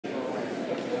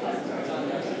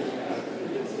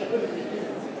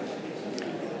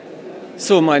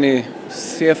So, meine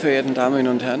sehr verehrten Damen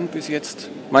und Herren,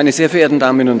 meine sehr verehrten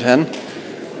Damen und Herren,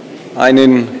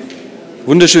 einen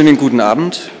wunderschönen guten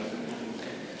Abend.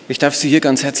 Ich darf Sie hier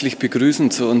ganz herzlich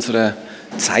begrüßen zu unserer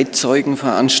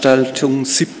Zeitzeugenveranstaltung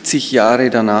 70 Jahre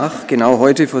danach. Genau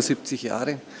heute vor 70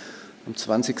 Jahren, am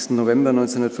 20. November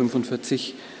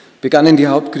 1945, begannen die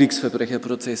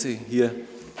Hauptkriegsverbrecherprozesse hier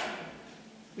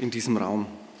in diesem Raum.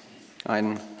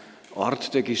 Ein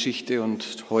Ort der Geschichte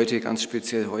und heute, ganz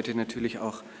speziell heute natürlich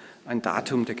auch ein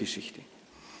Datum der Geschichte.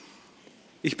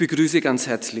 Ich begrüße ganz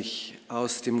herzlich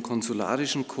aus dem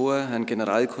konsularischen Korps Herrn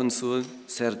Generalkonsul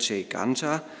Sergei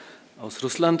Ganja aus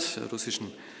Russland, der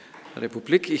Russischen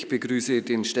Republik. Ich begrüße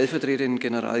den stellvertretenden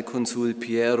Generalkonsul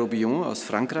Pierre Robillon aus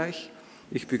Frankreich.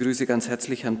 Ich begrüße ganz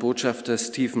herzlich Herrn Botschafter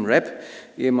Stephen Rapp,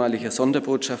 ehemaliger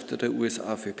Sonderbotschafter der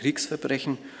USA für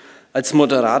Kriegsverbrechen. Als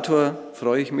Moderator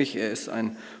freue ich mich, er ist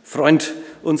ein Freund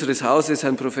unseres Hauses,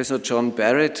 Herrn Professor John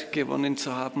Barrett gewonnen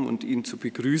zu haben und ihn zu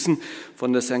begrüßen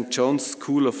von der St. John's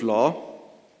School of Law.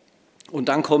 Und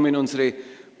dann kommen unsere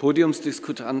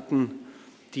Podiumsdiskutanten,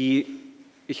 die,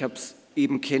 ich habe es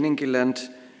eben kennengelernt,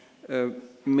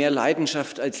 mehr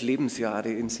Leidenschaft als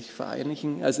Lebensjahre in sich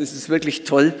vereinigen. Also es ist wirklich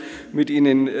toll, mit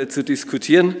Ihnen zu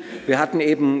diskutieren. Wir hatten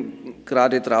eben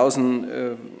gerade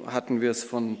draußen, hatten wir es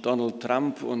von Donald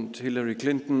Trump und Hillary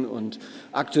Clinton und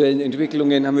aktuellen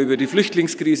Entwicklungen, haben wir über die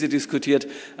Flüchtlingskrise diskutiert.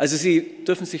 Also Sie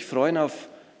dürfen sich freuen auf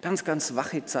ganz, ganz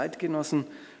wache Zeitgenossen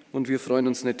und wir freuen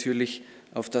uns natürlich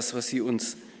auf das, was Sie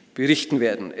uns berichten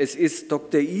werden. Es ist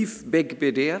Dr. Yves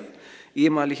Beigbeder,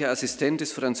 ehemaliger Assistent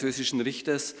des französischen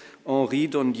Richters Henri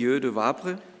Dondieu de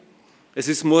Wavre. Es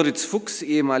ist Moritz Fuchs,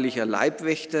 ehemaliger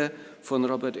Leibwächter von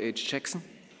Robert H. Jackson.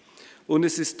 Und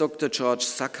es ist Dr. George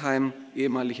Sackheim,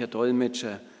 ehemaliger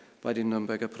Dolmetscher bei den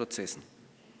Nürnberger Prozessen.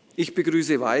 Ich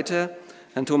begrüße weiter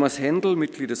Herrn Thomas Händel,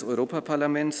 Mitglied des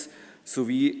Europaparlaments,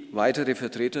 sowie weitere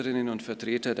Vertreterinnen und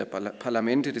Vertreter der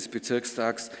Parlamente des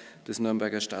Bezirkstags des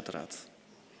Nürnberger Stadtrats.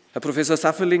 Herr Professor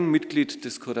Safferling, Mitglied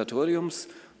des Kuratoriums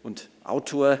und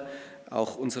Autor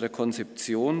auch unserer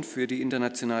Konzeption für die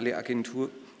Internationale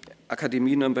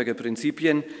Akademie Nürnberger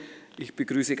Prinzipien. Ich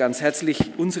begrüße ganz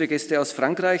herzlich unsere Gäste aus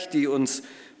Frankreich, die uns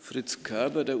Fritz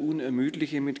Körber, der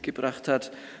Unermüdliche, mitgebracht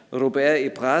hat, Robert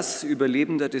Ebras,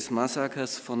 Überlebender des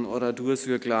Massakers von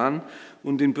Oradour-sur-Glane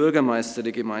und den Bürgermeister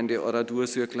der Gemeinde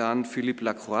Oradour-sur-Glane, Philippe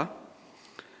Lacroix.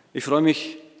 Ich freue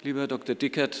mich, lieber Herr Dr.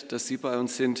 Dickert, dass Sie bei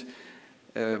uns sind.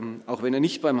 Auch wenn er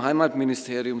nicht beim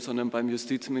Heimatministerium, sondern beim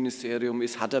Justizministerium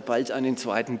ist, hat er bald einen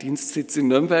zweiten Dienstsitz in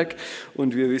Nürnberg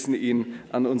und wir wissen ihn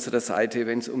an unserer Seite,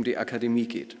 wenn es um die Akademie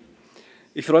geht.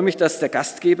 Ich freue mich, dass der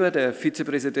Gastgeber, der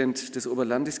Vizepräsident des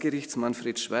Oberlandesgerichts,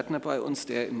 Manfred Schwertner, bei uns ist,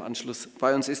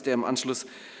 der im Anschluss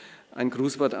ein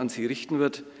Grußwort an Sie richten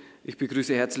wird. Ich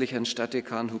begrüße herzlich Herrn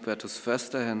Stadtdekan Hubertus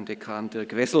Förster, Herrn Dekan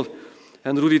Dirk Wessel,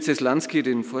 Herrn Rudi Zeslanski,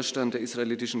 den Vorstand der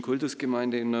israelitischen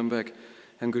Kultusgemeinde in Nürnberg,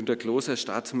 Herrn Günter Kloser,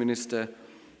 Staatsminister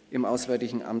im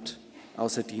Auswärtigen Amt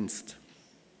außer Dienst.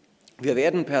 Wir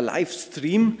werden per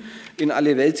Livestream in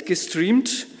alle Welt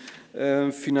gestreamt.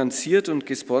 Finanziert und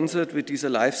gesponsert wird dieser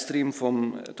Livestream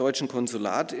vom Deutschen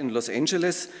Konsulat in Los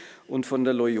Angeles und von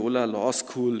der Loyola Law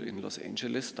School in Los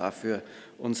Angeles. Dafür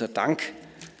unser Dank,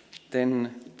 denn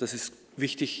das ist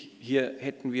wichtig, hier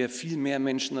hätten wir viel mehr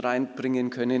Menschen reinbringen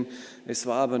können. Es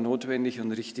war aber notwendig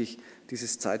und richtig,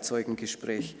 dieses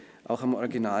Zeitzeugengespräch auch am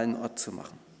originalen Ort zu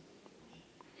machen.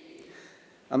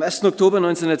 Am 1. Oktober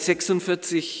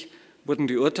 1946 wurden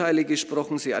die Urteile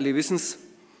gesprochen, Sie alle wissen es,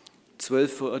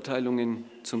 12 Verurteilungen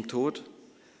zum Tod,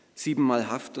 7-mal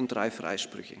Haft und 3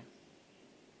 Freisprüche.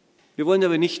 Wir wollen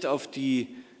aber nicht auf die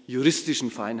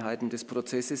juristischen Feinheiten des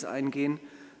Prozesses eingehen,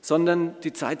 sondern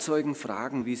die Zeitzeugen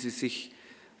fragen, wie sie sich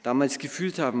damals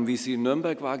gefühlt haben, wie sie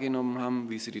Nürnberg wahrgenommen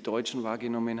haben, wie sie die Deutschen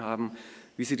wahrgenommen haben,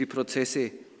 wie sie die Prozesse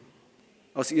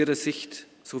aus ihrer Sicht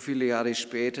so viele Jahre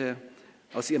später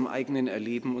aus ihrem eigenen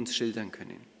Erleben uns schildern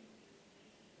können.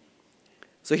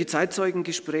 Solche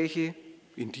Zeitzeugengespräche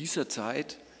in dieser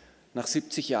Zeit, nach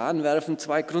 70 Jahren, werfen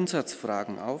 2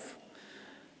 Grundsatzfragen auf.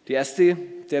 Die erste,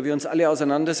 der wir uns alle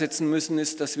auseinandersetzen müssen,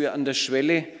 ist, dass wir an der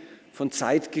Schwelle von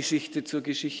Zeitgeschichte zur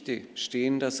Geschichte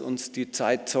stehen, dass uns die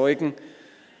Zeitzeugen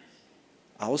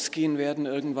ausgehen werden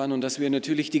irgendwann und dass wir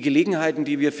natürlich die Gelegenheiten,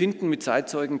 die wir finden, mit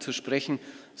Zeitzeugen zu sprechen,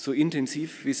 so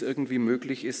intensiv, wie es irgendwie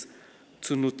möglich ist,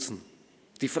 zu nutzen.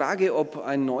 Die Frage, ob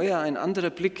ein neuer, ein anderer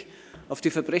Blick auf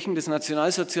die Verbrechen des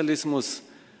Nationalsozialismus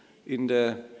in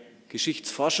der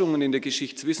Geschichtsforschung und in der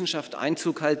Geschichtswissenschaft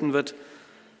Einzug halten wird,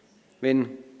 wenn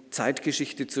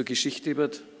Zeitgeschichte zur Geschichte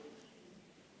wird,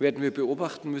 werden wir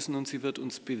beobachten müssen und sie wird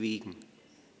uns bewegen.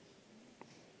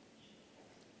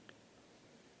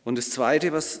 Und das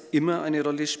Zweite, was immer eine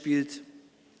Rolle spielt,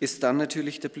 ist dann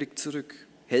natürlich der Blick zurück.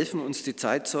 Helfen uns die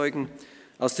Zeitzeugen,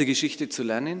 aus der Geschichte zu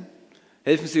lernen?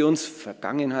 Helfen sie uns,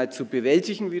 Vergangenheit zu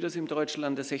bewältigen, wie das im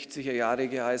Deutschland der 60er Jahre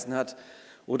geheißen hat?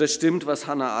 Oder stimmt, was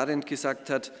Hannah Arendt gesagt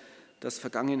hat, dass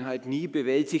Vergangenheit nie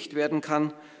bewältigt werden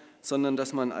kann, sondern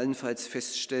dass man allenfalls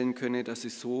feststellen könne, dass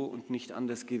es so und nicht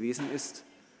anders gewesen ist?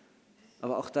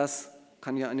 Aber auch das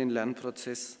kann ja einen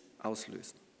Lernprozess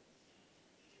auslösen.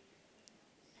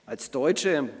 Als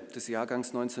Deutsche des Jahrgangs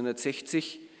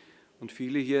 1960, und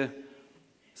viele hier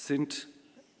sind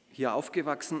hier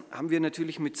aufgewachsen, haben wir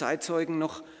natürlich mit Zeitzeugen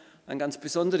noch ein ganz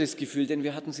besonderes Gefühl, denn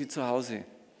wir hatten sie zu Hause.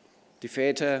 Die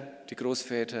Väter, die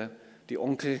Großväter, die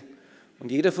Onkel.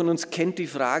 Und jeder von uns kennt die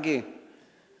Frage,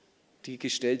 die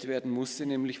gestellt werden musste,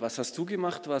 nämlich: Was hast du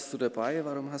gemacht? Warst du dabei?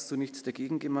 Warum hast du nichts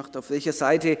dagegen gemacht? Auf welcher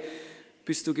Seite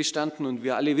bist du gestanden? Und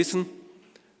wir alle wissen,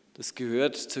 das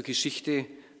gehört zur Geschichte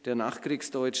der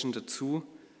Nachkriegsdeutschen dazu.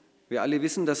 Wir alle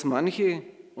wissen, dass manche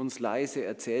uns leise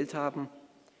erzählt haben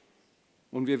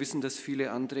und wir wissen, dass viele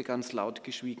andere ganz laut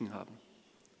geschwiegen haben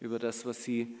über das, was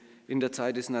sie in der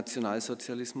Zeit des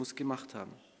Nationalsozialismus gemacht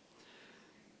haben.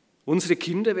 Unsere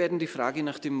Kinder werden die Frage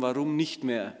nach dem Warum nicht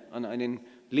mehr an einen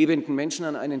lebenden Menschen,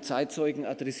 an einen Zeitzeugen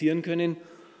adressieren können.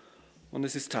 Und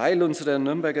es ist Teil unserer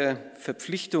Nürnberger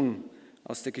Verpflichtung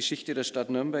aus der Geschichte der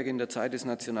Stadt Nürnberg in der Zeit des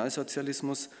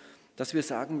Nationalsozialismus, dass wir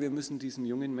sagen, wir müssen diesen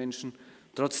jungen Menschen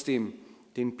trotzdem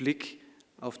den Blick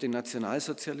auf den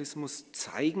Nationalsozialismus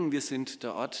zeigen. Wir sind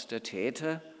der Ort der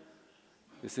Täter,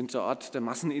 wir sind der Ort der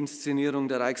Masseninszenierung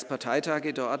der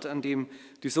Reichsparteitage, der Ort, an dem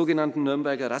die sogenannten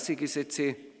Nürnberger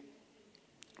Rassegesetze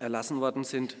erlassen worden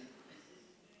sind.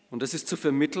 Und das ist zu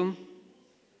vermitteln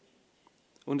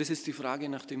und es ist die Frage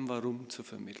nach dem Warum zu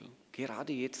vermitteln.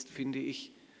 Gerade jetzt, finde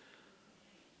ich,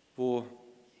 wo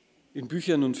in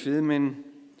Büchern und Filmen,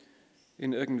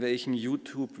 in irgendwelchen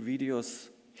YouTube-Videos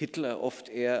Hitler oft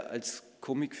eher als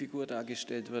Comicfigur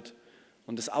dargestellt wird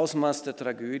und das Ausmaß der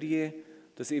Tragödie,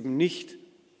 dass eben nicht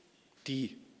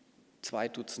die 2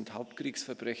 Dutzend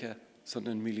Hauptkriegsverbrecher,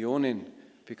 sondern Millionen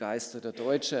begeisterter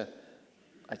Deutscher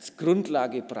als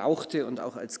Grundlage brauchte und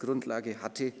auch als Grundlage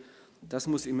hatte, das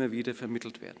muss immer wieder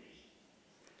vermittelt werden.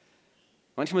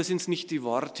 Manchmal sind es nicht die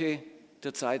Worte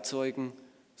der Zeitzeugen,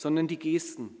 sondern die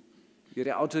Gesten,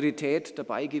 ihre Autorität,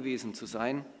 dabei gewesen zu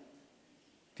sein,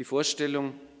 die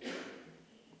Vorstellung,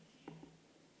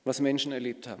 was Menschen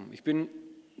erlebt haben. Ich bin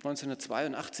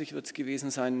 1982 wird es gewesen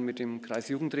sein, mit dem Kreis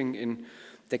Jugendring in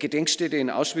der Gedenkstätte in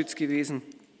Auschwitz gewesen.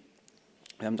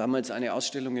 Wir haben damals eine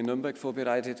Ausstellung in Nürnberg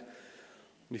vorbereitet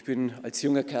und ich bin als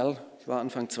junger Kerl, ich war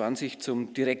Anfang 20,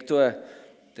 zum Direktor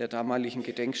der damaligen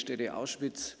Gedenkstätte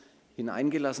Auschwitz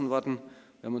hineingelassen worden.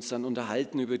 Wir haben uns dann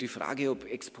unterhalten über die Frage, ob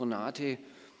Exponate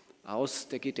aus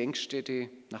der Gedenkstätte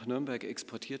nach Nürnberg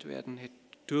exportiert werden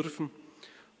dürfen.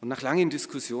 Und nach langen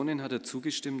Diskussionen hat er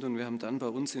zugestimmt und wir haben dann bei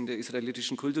uns in der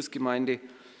israelitischen Kultusgemeinde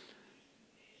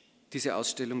diese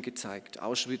Ausstellung gezeigt.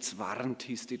 Auschwitz warnt,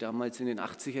 hieß die damals in den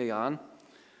 80er Jahren.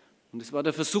 Und es war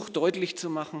der Versuch, deutlich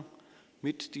zu machen,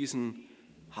 mit diesen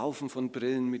Haufen von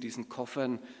Brillen, mit diesen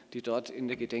Koffern, die dort in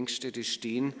der Gedenkstätte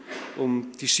stehen,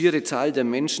 um die schiere Zahl der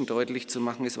Menschen deutlich zu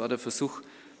machen. Es war der Versuch,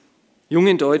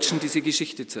 jungen Deutschen diese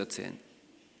Geschichte zu erzählen.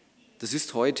 Das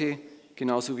ist heute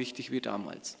genauso wichtig wie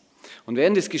damals. Und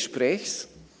während des Gesprächs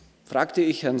fragte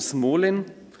ich Herrn Smolen,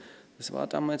 das war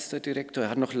damals der Direktor, er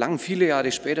hat noch viele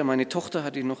Jahre später, meine Tochter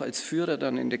hat ihn noch als Führer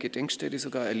dann in der Gedenkstätte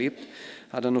sogar erlebt,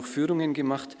 hat er noch Führungen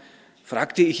gemacht,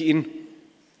 fragte ich ihn,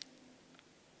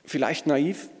 vielleicht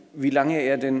naiv, wie lange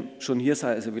er denn schon hier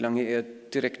sei, also wie lange er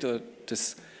Direktor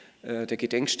der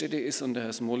Gedenkstätte ist. Und der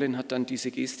Herr Smolen hat dann diese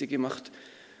Geste gemacht,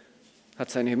 hat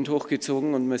sein Hemd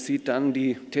hochgezogen und man sieht dann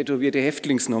die tätowierte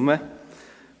Häftlingsnummer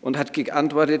und hat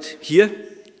geantwortet, hier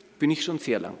bin ich schon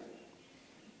sehr lang.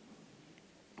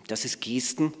 Das ist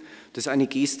Gesten, das ist eine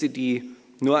Geste, die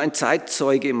nur ein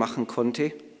Zeitzeuge machen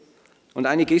konnte und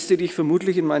eine Geste, die ich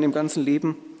vermutlich in meinem ganzen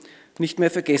Leben nicht mehr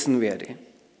vergessen werde.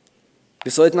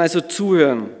 Wir sollten also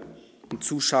zuhören und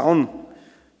zuschauen,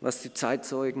 was die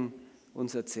Zeitzeugen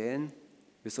uns erzählen.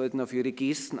 Wir sollten auf ihre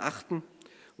Gesten achten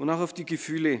und auch auf die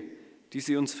Gefühle, die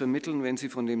sie uns vermitteln, wenn sie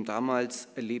von dem damals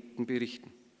Erlebten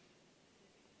berichten.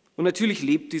 Und natürlich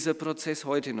lebt dieser Prozess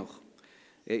heute noch.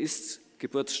 Er ist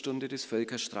Geburtsstunde des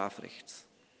Völkerstrafrechts.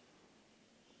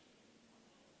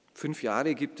 5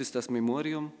 Jahre gibt es das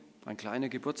Memorium, ein kleiner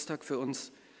Geburtstag für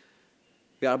uns.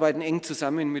 Wir arbeiten eng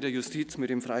zusammen mit der Justiz, mit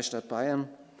dem Freistaat Bayern.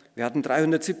 Wir hatten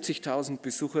 370.000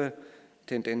 Besucher,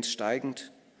 Tendenz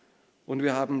steigend. Und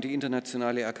wir haben die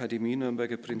Internationale Akademie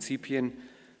Nürnberger Prinzipien,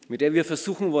 mit der wir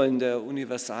versuchen wollen, der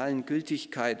universalen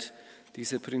Gültigkeit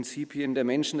dieser Prinzipien der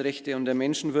Menschenrechte und der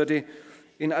Menschenwürde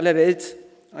in aller Welt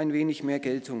ein wenig mehr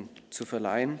Geltung zu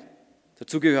verleihen.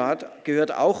 Dazu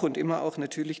gehört auch und immer auch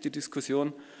natürlich die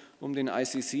Diskussion um den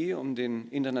ICC, um den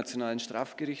Internationalen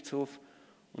Strafgerichtshof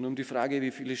und um die Frage,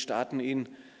 wie viele Staaten ihn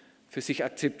für sich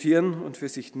akzeptieren und für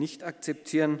sich nicht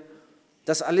akzeptieren.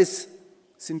 Das alles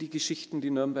sind die Geschichten, die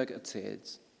Nürnberg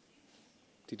erzählt,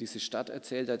 die diese Stadt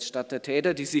erzählt als Stadt der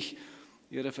Täter, die sich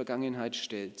ihrer Vergangenheit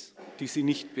stellt, die sie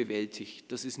nicht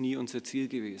bewältigt. Das ist nie unser Ziel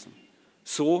gewesen.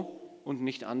 So und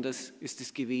nicht anders ist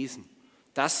es gewesen.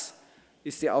 Das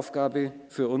ist die Aufgabe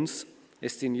für uns,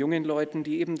 es den jungen Leuten,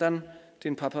 die eben dann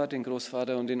den Papa, den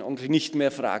Großvater und den Onkel nicht mehr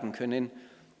fragen können,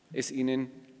 es ihnen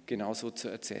genauso zu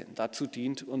erzählen. Dazu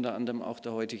dient unter anderem auch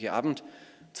der heutige Abend,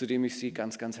 zu dem ich Sie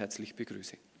ganz, ganz herzlich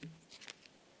begrüße.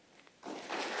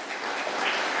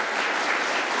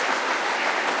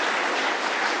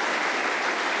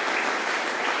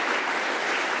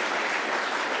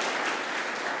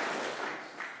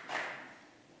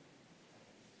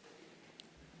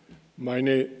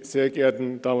 Meine sehr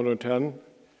geehrten Damen und Herren,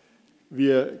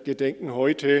 wir gedenken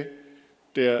heute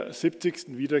der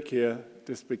 70. Wiederkehr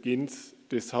des Beginns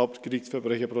des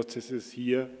Hauptkriegsverbrecherprozesses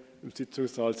hier im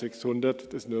Sitzungssaal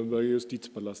 600 des Nürnberger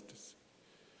Justizpalastes.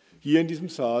 Hier in diesem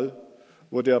Saal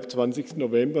wurde ab 20.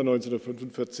 November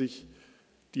 1945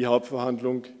 die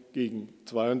Hauptverhandlung gegen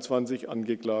 22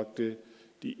 Angeklagte,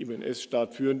 die im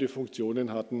NS-Staat führende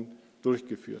Funktionen hatten,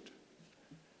 durchgeführt.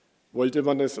 Wollte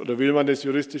man es oder will man es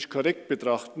juristisch korrekt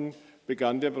betrachten,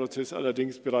 begann der Prozess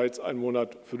allerdings bereits einen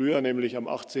Monat früher, nämlich am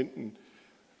 18.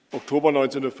 Oktober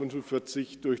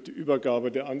 1945 durch die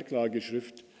Übergabe der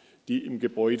Anklageschrift, die im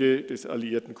Gebäude des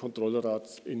Alliierten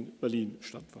Kontrollrats in Berlin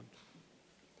stattfand.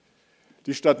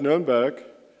 Die Stadt Nürnberg,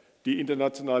 die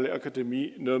Internationale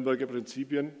Akademie Nürnberger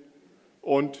Prinzipien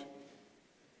und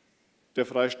der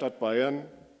Freistaat Bayern,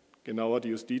 genauer die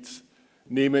Justiz,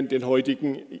 nehmen den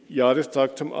heutigen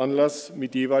Jahrestag zum Anlass,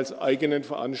 mit jeweils eigenen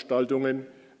Veranstaltungen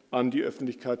an die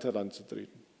Öffentlichkeit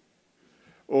heranzutreten.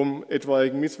 Um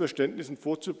etwaigen Missverständnissen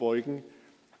vorzubeugen,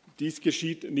 dies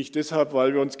geschieht nicht deshalb,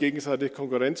 weil wir uns gegenseitig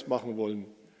Konkurrenz machen wollen.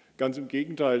 Ganz im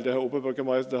Gegenteil, der Herr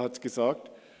Oberbürgermeister hat es gesagt,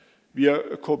 wir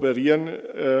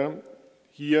kooperieren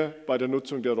hier bei der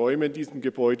Nutzung der Räume in diesem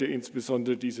Gebäude,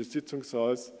 insbesondere dieses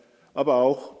Sitzungssaals, aber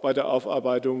auch bei der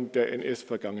Aufarbeitung der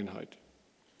NS-Vergangenheit.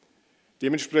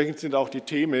 Dementsprechend sind auch die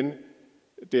Themen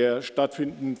der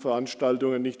stattfindenden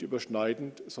Veranstaltungen nicht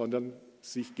überschneidend, sondern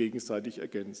sich gegenseitig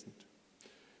ergänzend.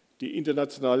 Die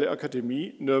Internationale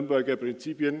Akademie Nürnberger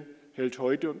Prinzipien hält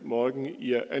heute und morgen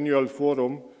ihr Annual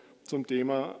Forum zum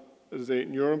Thema The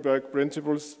Nuremberg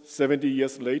Principles 70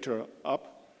 Years Later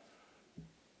ab.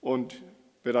 Und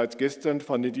bereits gestern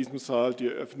fand in diesem Saal die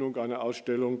Eröffnung einer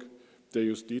Ausstellung der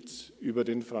Justiz über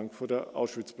den Frankfurter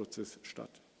Auschwitz-Prozess statt.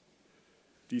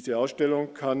 Diese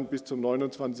Ausstellung kann bis zum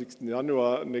 29.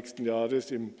 Januar nächsten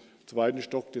Jahres im zweiten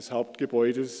Stock des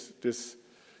Hauptgebäudes des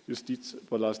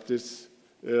Justizpalastes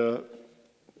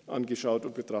angeschaut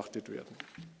und betrachtet werden.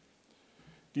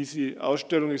 Diese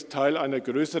Ausstellung ist Teil einer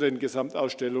größeren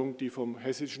Gesamtausstellung, die vom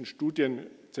Hessischen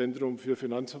Studienzentrum für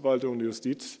Finanzverwaltung und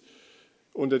Justiz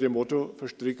unter dem Motto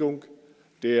Verstrickung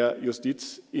der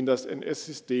Justiz in das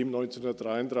NS-System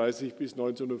 1933 bis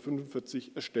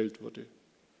 1945 erstellt wurde.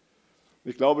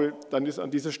 Ich glaube, dann ist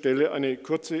an dieser Stelle eine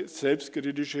kurze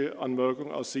selbstkritische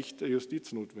Anmerkung aus Sicht der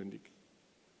Justiz notwendig.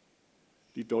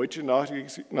 Die deutsche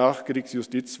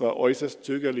Nachkriegsjustiz war äußerst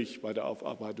zögerlich bei der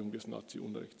Aufarbeitung des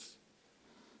Nazi-Unrechts.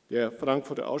 Der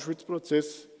Frankfurter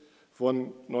Auschwitz-Prozess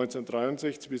von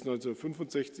 1963 bis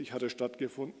 1965 hatte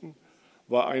stattgefunden,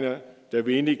 war einer der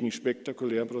wenigen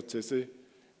spektakulären Prozesse,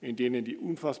 in denen die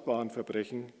unfassbaren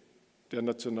Verbrechen der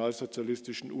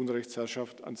nationalsozialistischen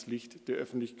Unrechtsherrschaft ans Licht der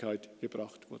Öffentlichkeit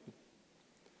gebracht wurden.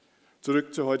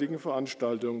 Zurück zur heutigen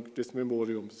Veranstaltung des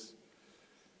Memoriums.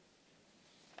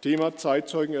 Thema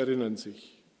Zeitzeugen erinnern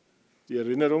sich. Die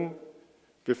Erinnerung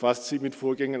befasst sich mit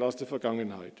Vorgängen aus der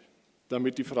Vergangenheit.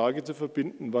 Damit die Frage zu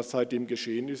verbinden, was seitdem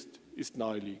geschehen ist, ist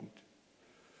naheliegend.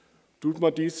 Tut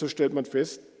man dies, so stellt man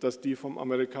fest, dass die vom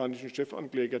amerikanischen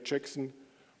Chefankläger Jackson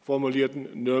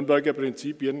formulierten Nürnberger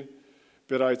Prinzipien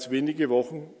bereits wenige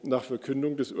Wochen nach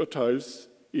Verkündung des Urteils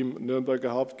im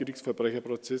Nürnberger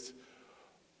Hauptkriegsverbrecherprozess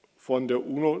von der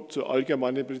UNO zu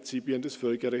allgemeinen Prinzipien des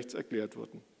Völkerrechts erklärt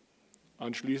wurden.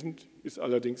 Anschließend ist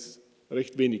allerdings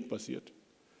recht wenig passiert.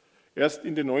 Erst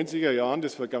in den 90er Jahren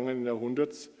des vergangenen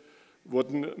Jahrhunderts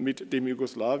wurden mit dem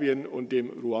Jugoslawien- und dem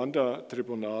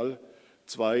Ruanda-Tribunal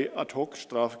zwei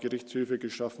Ad-hoc-Strafgerichtshöfe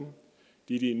geschaffen,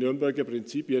 die die Nürnberger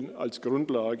Prinzipien als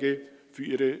Grundlage für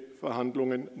ihre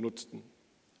Verhandlungen nutzten.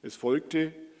 Es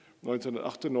folgte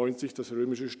 1998 das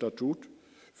römische Statut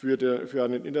für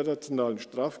einen internationalen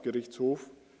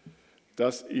Strafgerichtshof,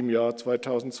 das im Jahr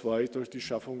 2002 durch die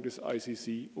Schaffung des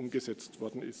ICC umgesetzt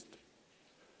worden ist.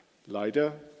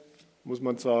 Leider, muss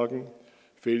man sagen,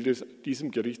 fehlt es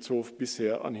diesem Gerichtshof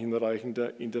bisher an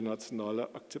hinreichender internationaler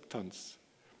Akzeptanz.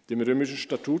 Dem römischen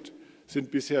Statut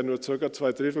sind bisher nur ca.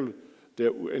 2/3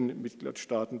 der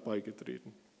UN-Mitgliedstaaten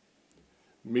beigetreten.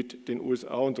 Mit den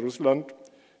USA und Russland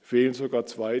fehlen sogar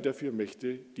 2 der 4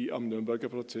 Mächte, die am Nürnberger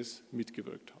Prozess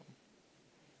mitgewirkt haben.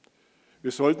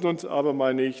 Wir sollten uns aber,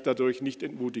 meine ich, dadurch nicht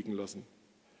entmutigen lassen.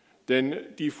 Denn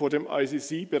die vor dem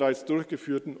ICC bereits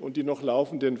durchgeführten und die noch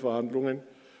laufenden Verhandlungen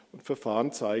und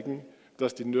Verfahren zeigen,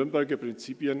 dass die Nürnberger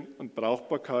Prinzipien an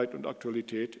Brauchbarkeit und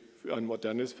Aktualität für ein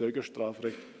modernes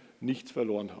Völkerstrafrecht nichts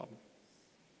verloren haben.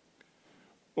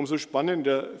 Umso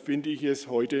spannender finde ich es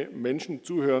heute, Menschen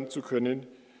zuhören zu können,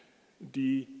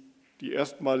 die die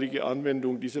erstmalige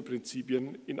Anwendung dieser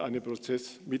Prinzipien in einem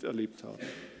Prozess miterlebt haben.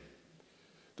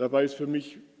 Dabei ist für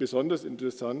mich besonders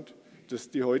interessant, dass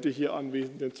die heute hier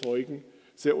anwesenden Zeugen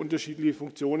sehr unterschiedliche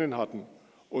Funktionen hatten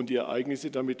und die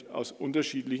Ereignisse damit aus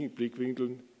unterschiedlichen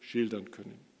Blickwinkeln schildern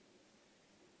können.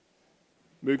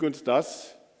 Möge uns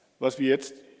das, was wir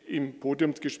jetzt im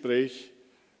Podiumsgespräch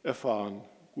erfahren,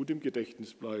 gut im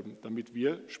Gedächtnis bleiben, damit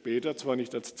wir später zwar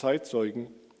nicht als Zeitzeugen,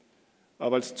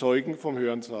 aber als Zeugen vom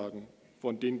Hörensagen,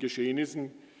 von den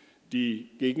Geschehnissen, die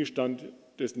Gegenstand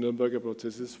des Nürnberger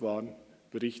Prozesses waren,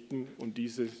 berichten und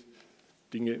diese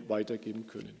Dinge weitergeben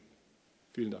können.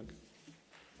 Vielen Dank.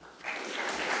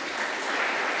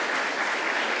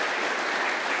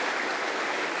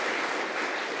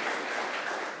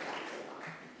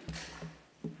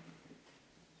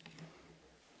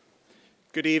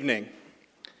 Good evening.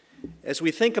 As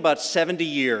we think about 70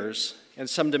 years and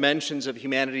some dimensions of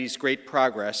humanity's great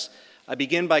progress, I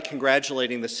begin by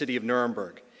congratulating the city of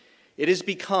Nuremberg. It has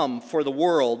become, for the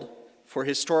world, for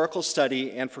historical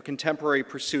study and for contemporary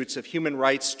pursuits of human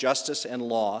rights, justice, and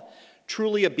law,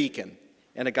 truly a beacon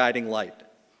and a guiding light.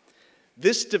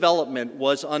 This development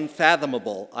was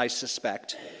unfathomable, I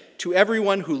suspect, to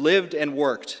everyone who lived and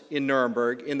worked in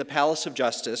Nuremberg in the Palace of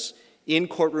Justice in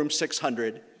courtroom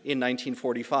 600 in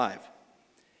 1945.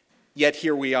 Yet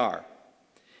here we are.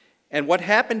 And what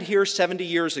happened here 70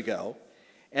 years ago,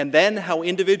 and then how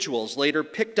individuals later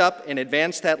picked up and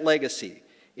advanced that legacy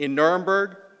in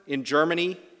Nuremberg, in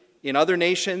Germany, in other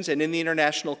nations, and in the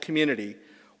international community,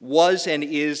 was and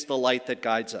is the light that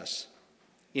guides us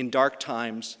in dark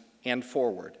times and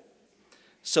forward.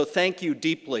 So thank you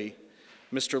deeply,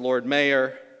 Mr. Lord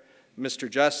Mayor, Mr.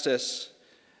 Justice,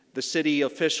 the city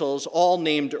officials, all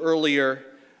named earlier,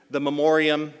 the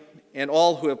Memorium, and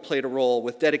all who have played a role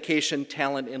with dedication,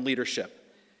 talent, and leadership,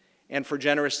 and for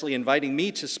generously inviting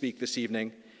me to speak this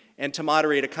evening and to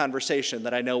moderate a conversation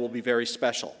that I know will be very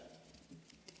special.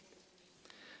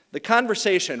 The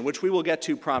conversation, which we will get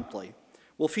to promptly,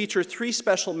 will feature 3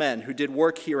 special men who did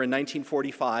work here in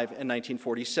 1945 and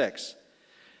 1946.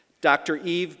 Dr.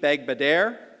 Yves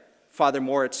Beigbeder, Father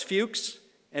Moritz Fuchs,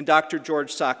 and Dr.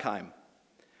 George Sackheim.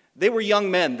 They were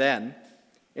young men then,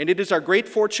 and it is our great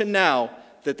fortune now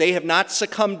that they have not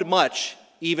succumbed much,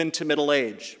 even to middle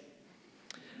age.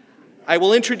 I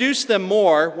will introduce them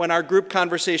more when our group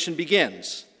conversation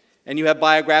begins, and you have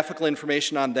biographical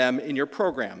information on them in your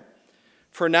program.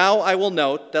 For now, I will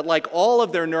note that like all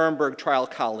of their Nuremberg trial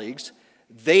colleagues,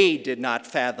 they did not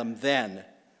fathom then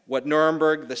what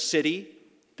Nuremberg, the city,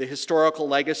 the historical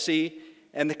legacy,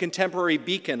 and the contemporary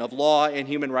beacon of law and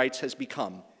human rights has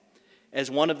become.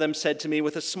 As one of them said to me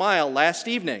with a smile last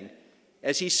evening,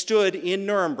 as he stood in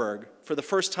Nuremberg for the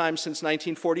first time since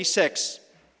 1946,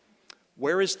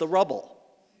 "Where is the rubble?"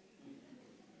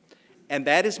 And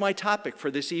that is my topic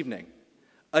for this evening,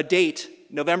 a date,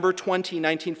 November 20,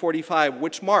 1945,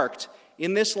 which marked,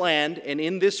 in this land and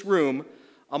in this room,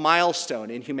 a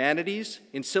milestone in humanity's,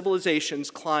 in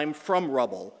civilization's climb from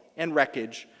rubble and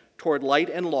wreckage toward light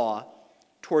and law,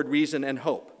 toward reason and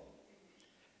hope.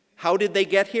 How did they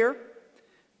get here?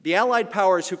 The Allied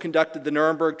powers who conducted the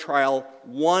Nuremberg trial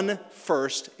won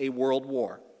first a world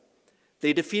war.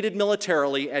 They defeated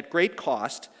militarily at great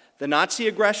cost the Nazi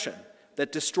aggression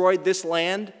that destroyed this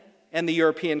land and the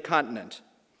European continent.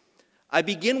 I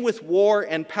begin with war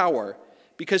and power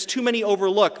because too many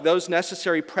overlook those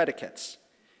necessary predicates.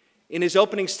 In his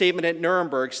opening statement at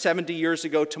Nuremberg 70 years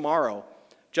ago tomorrow,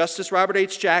 Justice Robert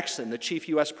H. Jackson, the chief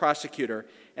U.S. prosecutor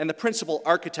and the principal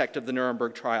architect of the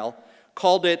Nuremberg trial,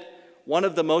 called it one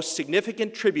of the most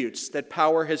significant tributes that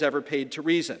power has ever paid to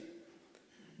reason.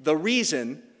 The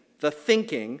reason, the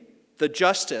thinking, the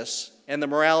justice, and the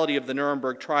morality of the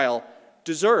Nuremberg trial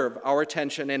deserve our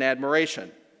attention and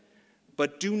admiration.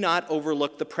 But do not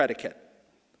overlook the predicate,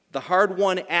 the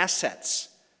hard-won assets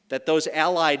that those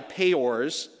Allied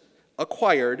payors,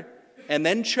 acquired, and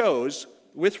then chose,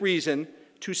 with reason,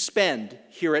 to spend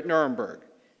here at Nuremberg.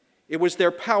 It was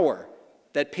their power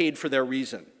that paid for their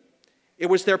reason. It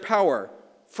was their power,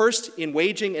 first in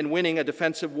waging and winning a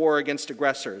defensive war against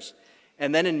aggressors,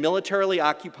 and then in militarily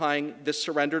occupying this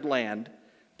surrendered land,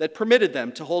 that permitted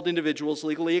them to hold individuals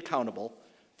legally accountable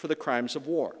for the crimes of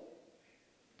war.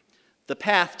 The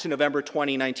path to November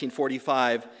 20,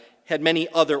 1945 had many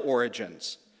other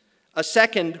origins. A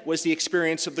second was the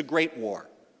experience of the Great War,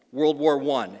 World War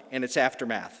I, and its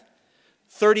aftermath.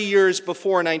 30 years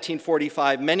before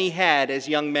 1945, many had, as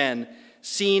young men,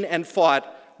 seen and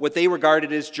fought what they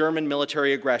regarded as German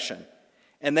military aggression,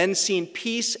 and then seen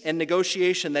peace and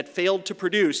negotiation that failed to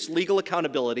produce legal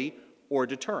accountability or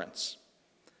deterrence.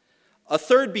 A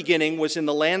third beginning was in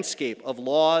the landscape of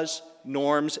laws,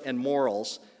 norms, and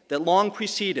morals that long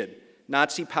preceded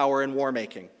Nazi power and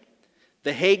war-making.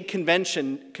 The Hague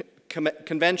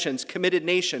Conventions committed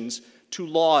nations to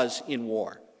laws in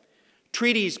war.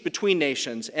 Treaties between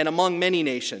nations and among many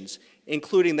nations,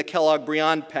 including the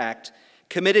Kellogg-Briand Pact,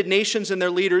 committed nations and their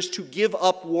leaders to give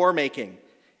up war-making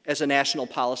as a national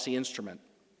policy instrument.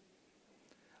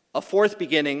 A fourth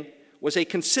beginning was a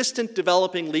consistent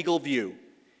developing legal view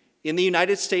in the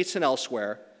United States and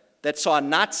elsewhere that saw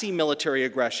Nazi military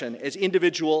aggression as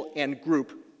individual and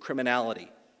group criminality.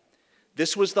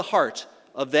 This was the heart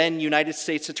of then United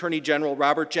States Attorney General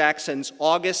Robert Jackson's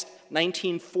August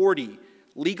 1940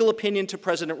 legal opinion to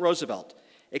President Roosevelt,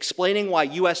 explaining why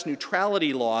U.S.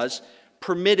 neutrality laws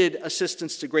permitted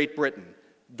assistance to Great Britain,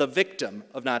 the victim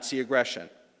of Nazi aggression.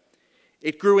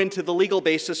 It grew into the legal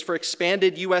basis for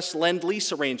expanded U.S.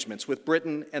 Lend-Lease arrangements with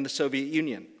Britain and the Soviet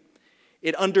Union.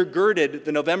 It undergirded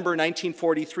the November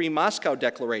 1943 Moscow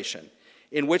Declaration,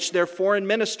 in which their foreign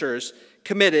ministers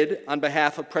committed, on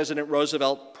behalf of President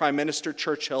Roosevelt, Prime Minister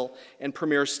Churchill, and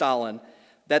Premier Stalin,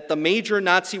 that the major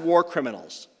Nazi war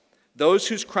criminals, those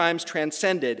whose crimes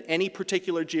transcended any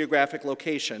particular geographic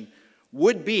location,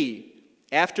 would be,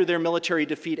 after their military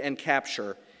defeat and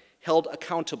capture, held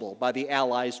accountable by the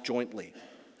Allies jointly.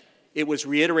 It was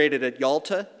reiterated at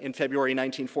Yalta in February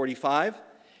 1945,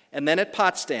 and then at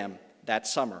Potsdam that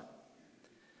summer.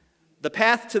 The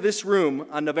path to this room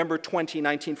on November 20,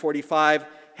 1945,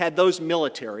 had those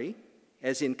military,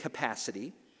 as in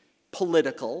capacity,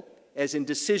 political, as in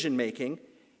decision-making,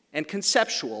 and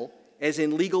conceptual, as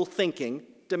in legal thinking,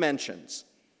 dimensions.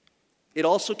 It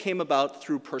also came about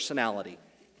through personality.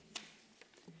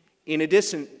 In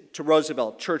addition to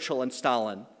Roosevelt, Churchill, and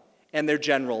Stalin, and their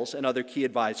generals and other key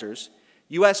advisors,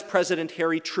 U.S. President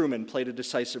Harry Truman played a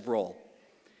decisive role.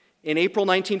 In April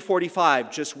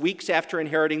 1945, just weeks after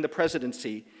inheriting the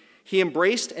presidency, he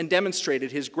embraced and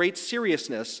demonstrated his great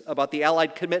seriousness about the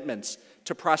Allied commitments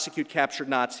to prosecute captured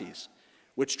Nazis,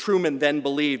 which Truman then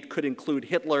believed could include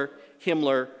Hitler,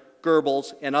 Himmler,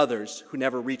 Goebbels, and others who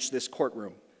never reached this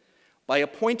courtroom, by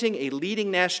appointing a leading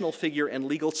national figure and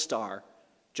legal star,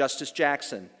 Justice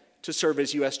Jackson, to serve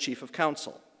as U.S. Chief of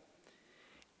Counsel.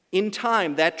 In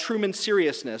time, that Truman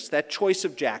seriousness, that choice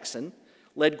of Jackson,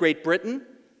 led Great Britain,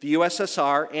 the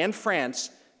USSR, and France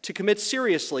to commit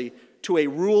seriously to a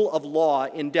rule of law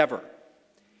endeavor.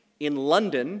 In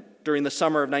London, during the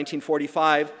summer of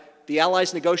 1945, the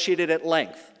Allies negotiated at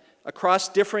length across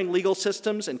differing legal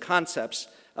systems and concepts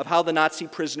of how the Nazi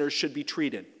prisoners should be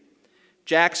treated.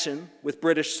 Jackson, with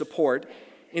British support,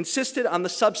 insisted on the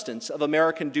substance of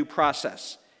American due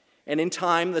process, and in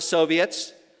time, the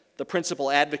Soviets, the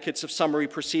principal advocates of summary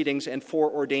proceedings and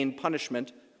foreordained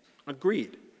punishment,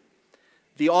 agreed.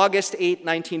 The August 8,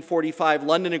 1945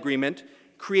 London Agreement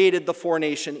created the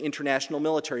four-nation International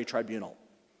Military Tribunal.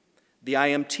 The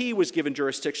IMT was given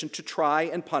jurisdiction to try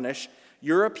and punish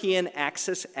European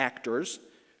Axis actors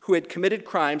who had committed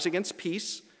crimes against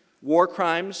peace, war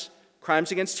crimes,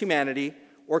 crimes against humanity,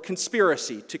 or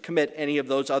conspiracy to commit any of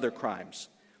those other crimes.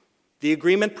 The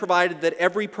agreement provided that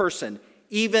every person,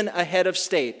 even a head of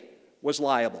state, was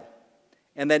liable,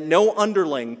 and that no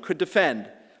underling could defend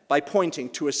by pointing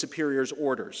to a superior's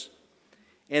orders.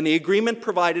 And the agreement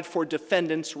provided for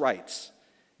defendants' rights,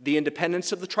 the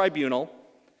independence of the tribunal,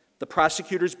 the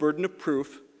prosecutor's burden of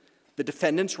proof, the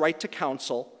defendant's right to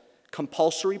counsel,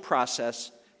 compulsory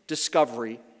process,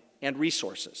 discovery, and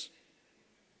resources.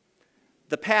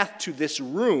 The path to this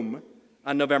room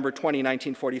on November 20,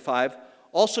 1945,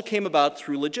 also came about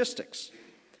through logistics.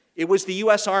 It was the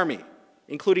U.S. Army,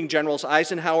 including Generals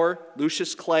Eisenhower,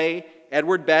 Lucius Clay,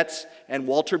 Edward Betts, and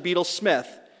Walter Beadle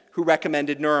Smith, who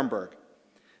recommended Nuremberg.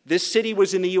 This city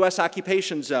was in the U.S.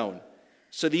 occupation zone,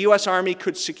 so the U.S. Army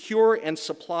could secure and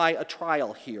supply a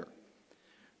trial here.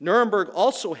 Nuremberg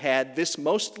also had this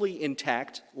mostly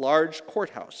intact large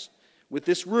courthouse, with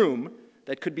this room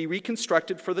that could be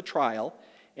reconstructed for the trial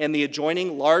and the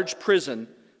adjoining large prison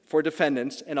for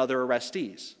defendants and other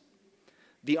arrestees.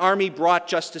 The Army brought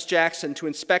Justice Jackson to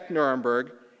inspect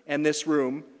Nuremberg and this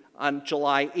room on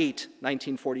July 8,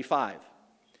 1945.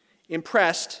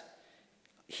 Impressed,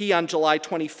 he on July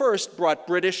 21st brought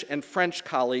British and French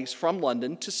colleagues from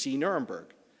London to see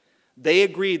Nuremberg. They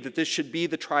agreed that this should be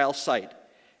the trial site,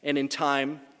 and in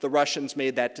time, the Russians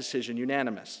made that decision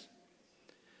unanimous.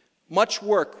 Much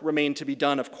work remained to be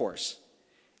done, of course.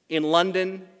 In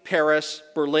London, Paris,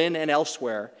 Berlin, and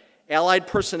elsewhere, Allied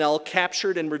personnel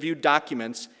captured and reviewed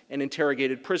documents and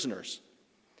interrogated prisoners.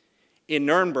 In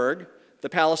Nuremberg, the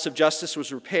Palace of Justice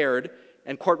was repaired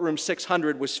and courtroom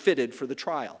 600 was fitted for the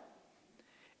trial.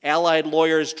 Allied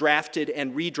lawyers drafted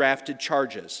and redrafted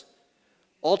charges.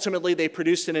 Ultimately, they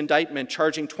produced an indictment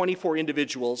charging 24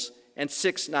 individuals and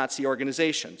 6 Nazi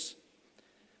organizations.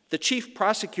 The chief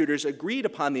prosecutors agreed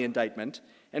upon the indictment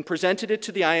and presented it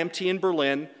to the IMT in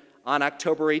Berlin on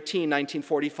October 18,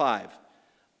 1945.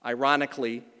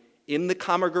 Ironically, in the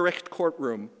Kammergericht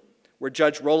courtroom where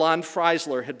Judge Roland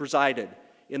Freisler had presided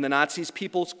in the Nazis'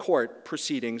 People's Court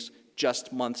proceedings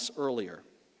just months earlier.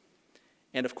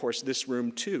 And of course, this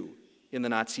room too, in the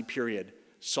Nazi period,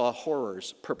 saw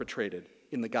horrors perpetrated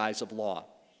in the guise of law.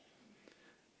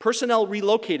 Personnel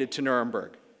relocated to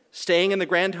Nuremberg, staying in the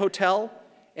Grand Hotel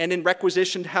and in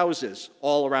requisitioned houses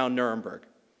all around Nuremberg.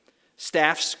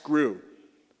 Staffs grew.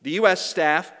 The U.S.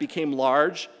 staff became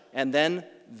large and then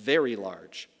very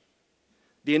large.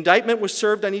 The indictment was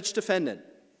served on each defendant,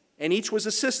 and each was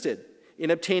assisted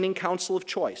in obtaining counsel of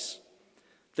choice.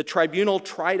 The tribunal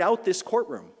tried out this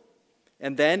courtroom,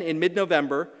 and then in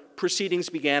mid-November, proceedings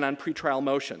began on pretrial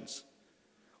motions.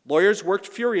 Lawyers worked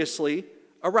furiously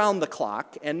around the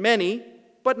clock, and many,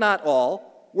 but not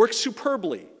all, worked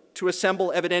superbly to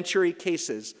assemble evidentiary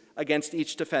cases against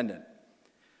each defendant.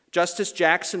 Justice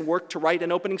Jackson worked to write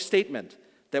an opening statement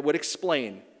that would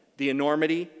explain the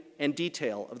enormity and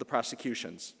detail of the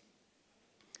prosecutions.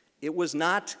 It was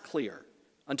not clear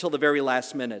until the very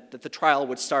last minute that the trial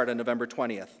would start on November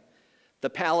 20th. The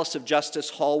Palace of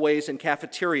Justice hallways and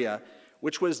cafeteria,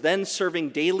 which was then serving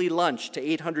daily lunch to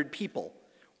 800 people,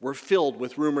 were filled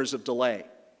with rumors of delay.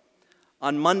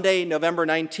 On Monday, November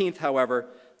 19th, however,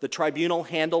 the tribunal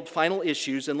handled final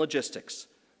issues and logistics.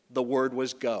 The word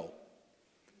was go.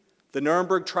 The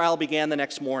Nuremberg trial began the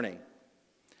next morning.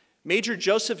 Major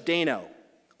Joseph Dano,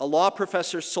 a law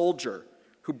professor soldier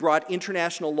who brought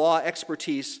international law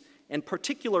expertise and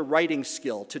particular writing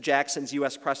skill to Jackson's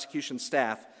U.S. prosecution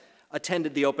staff,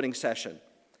 attended the opening session.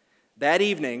 That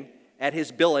evening, at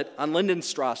his billet on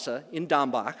Lindenstrasse in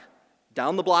Dambach,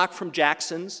 down the block from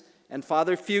Jackson's and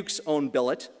Father Fuchs' own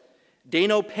billet,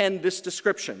 Dano penned this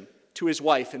description to his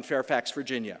wife in Fairfax,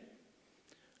 Virginia.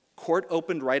 Court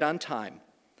opened right on time.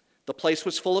 The place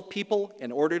was full of people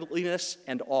and orderliness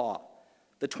and awe.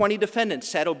 The 20 defendants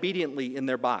sat obediently in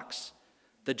their box.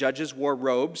 The judges wore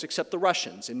robes, except the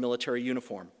Russians in military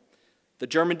uniform. The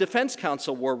German Defense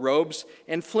Council wore robes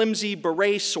and flimsy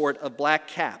beret sort of black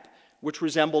cap, which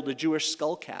resembled a Jewish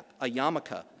skull cap, a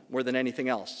yarmulke, more than anything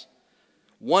else.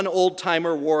 One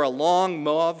old-timer wore a long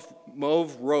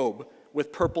mauve robe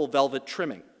with purple velvet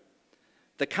trimming.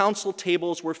 The council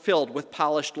tables were filled with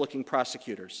polished-looking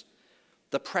prosecutors.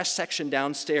 The press section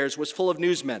downstairs was full of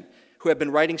newsmen who had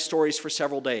been writing stories for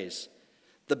several days.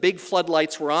 The big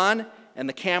floodlights were on, and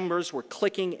the cameras were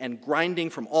clicking and grinding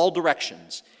from all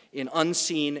directions in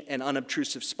unseen and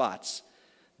unobtrusive spots.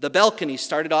 The balcony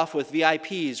started off with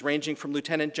VIPs ranging from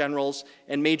lieutenant generals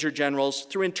and major generals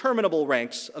through interminable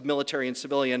ranks of military and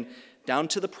civilian, down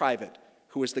to the private,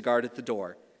 who was the guard at the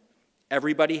door.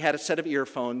 Everybody had a set of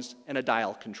earphones and a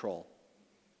dial control.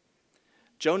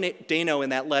 Joe Dano in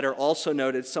that letter also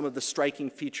noted some of the striking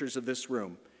features of this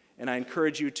room, and I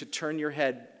encourage you to turn your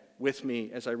head with me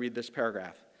as I read this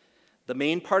paragraph. The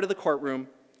main part of the courtroom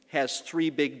has 3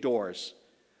 big doors.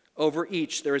 Over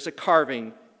each, there is a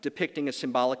carving depicting a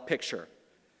symbolic picture.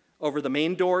 Over the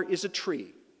main door is a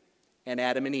tree and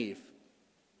Adam and Eve.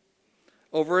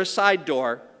 Over a side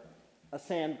door, a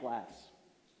sand glass.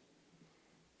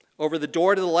 Over the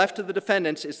door to the left of the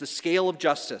defendants is the scale of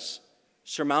justice,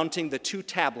 surmounting the 2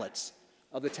 tablets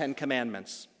of the 10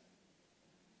 Commandments.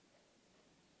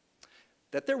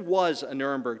 That there was a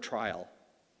Nuremberg trial,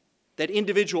 that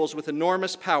individuals with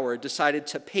enormous power decided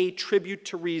to pay tribute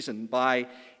to reason by,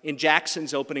 in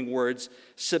Jackson's opening words,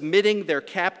 submitting their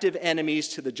captive enemies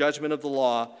to the judgment of the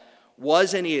law,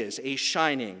 was and is a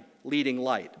shining, leading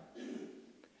light.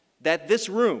 That this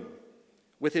room,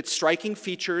 with its striking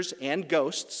features and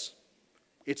ghosts,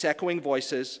 its echoing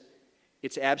voices,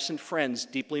 its absent friends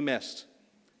deeply missed,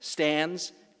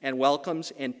 stands and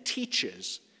welcomes and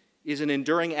teaches is an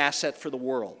enduring asset for the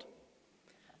world.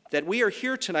 That we are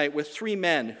here tonight with three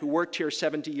men who worked here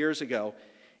 70 years ago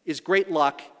is great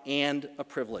luck and a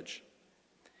privilege.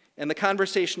 And the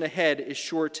conversation ahead is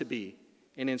sure to be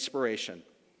an inspiration.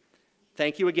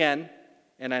 Thank you again,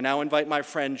 and I now invite my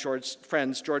friends George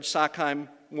Sackheim,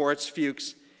 Moritz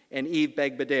Fuchs, and Yves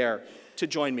Beigbeder to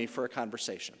join me for a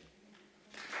conversation.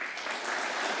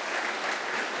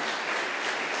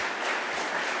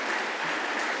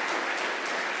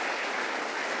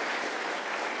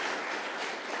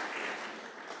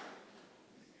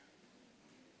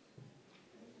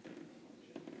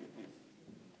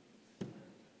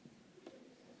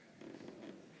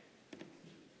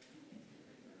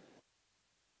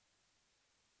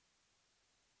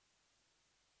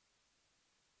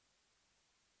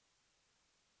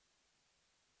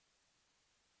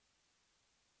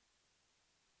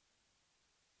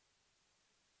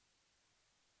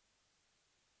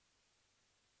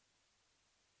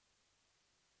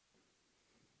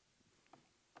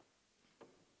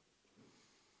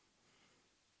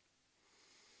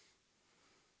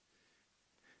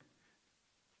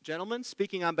 Gentlemen,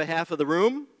 speaking on behalf of the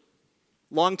room,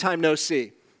 long time no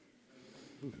see.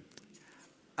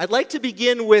 I'd like to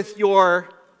begin with your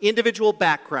individual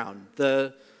background,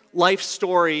 the life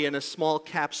story in a small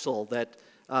capsule that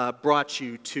brought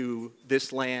you to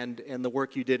this land and the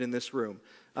work you did in this room.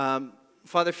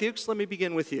 Father Fuchs, let me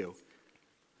begin with you.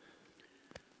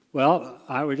 Well,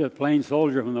 I was a plain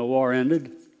soldier when the war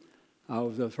ended. I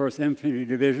was the 1st Infantry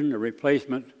Division, a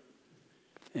replacement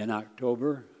in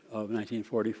October of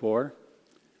 1944.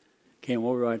 Came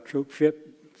over by a troop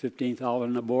ship,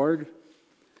 15,000 aboard,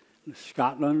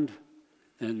 Scotland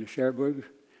and Cherbourg.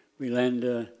 We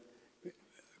landed,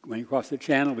 went across the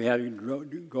channel. We had to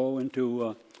go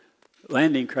into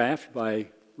landing craft by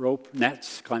rope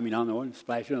nets, climbing on the one,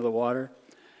 splashing into the water.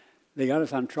 They got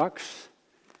us on trucks,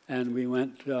 and we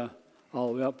went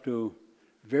all the way up to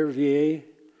Verviers,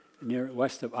 near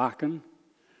west of Aachen,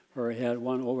 where I had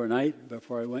one overnight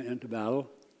before I went into battle.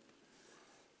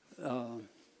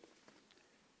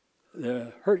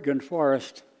 The Hurtgen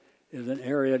Forest is an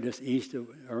area just east of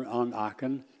around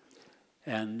Aachen,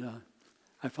 and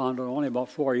I found out only about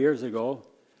 4 years ago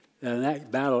that in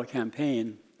that battle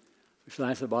campaign, which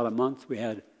lasted about a month, we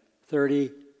had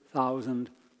 30,000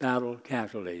 battle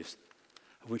casualties,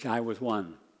 of which I was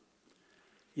one.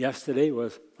 Yesterday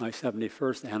was my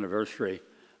 71st anniversary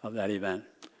of that event,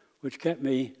 which kept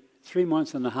me 3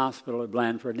 months in the hospital at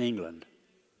Blandford, England.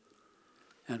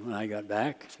 And when I got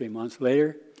back 3 months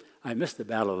later, I missed the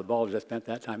Battle of the Bulge. I spent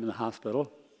that time in the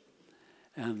hospital.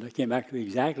 And I came back to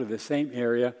exactly the same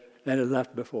area that I had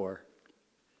left before.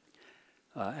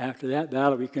 After that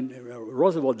battle,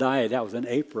 Roosevelt died. That was in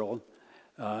April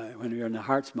when we were in the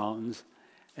Harz Mountains.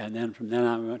 And then from then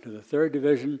on, we went to the 3rd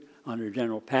Division under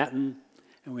General Patton,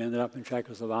 and we ended up in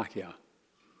Czechoslovakia.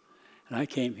 And I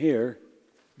came here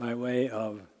by way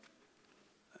of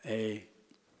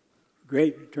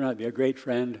turned out to be a great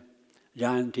friend,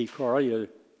 John T. Corley, a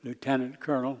lieutenant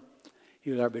colonel.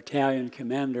 He was our battalion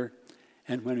commander.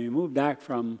 And when we moved back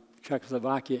from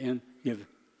Czechoslovakia and give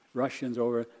Russians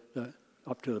over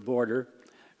up to the border,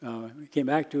 we came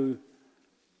back to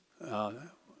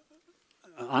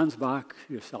Ansbach,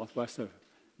 just southwest of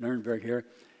Nuremberg here,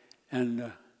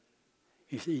 and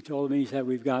he told me, he said,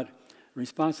 we've got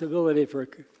responsibility for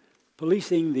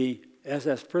policing the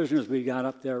SS prisoners we got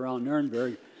up there around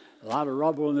Nuremberg. A lot of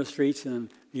rubble in the streets,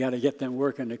 and you got to get them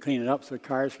working to clean it up so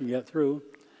cars can get through.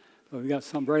 But we've got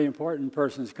some very important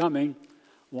persons coming.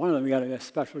 One of them we got to get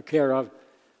special care of.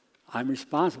 I'm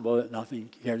responsible that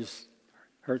nothing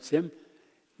hurts him.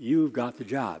 You've got the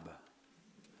job.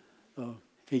 So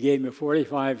he gave me a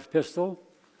 .45 pistol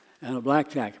and a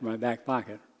blackjack in my back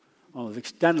pocket. One of those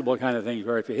extendable kind of things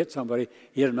where if you hit somebody,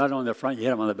 you hit them not on the front, you hit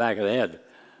them on the back of the head.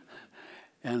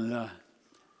 And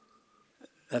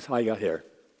that's how I got here.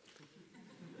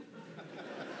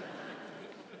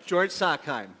 George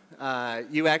Sackheim,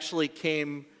 you actually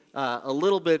came a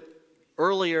little bit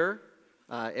earlier,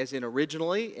 as in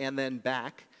originally, and then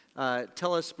back.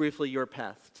 Tell us briefly your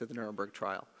path to the Nuremberg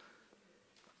trial.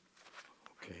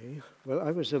 Okay. Well,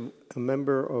 I was a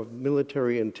member of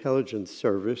military intelligence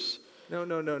service.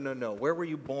 No. Where were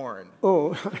you born?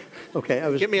 Oh,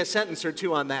 okay. Give me a sentence or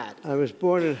two on that. I was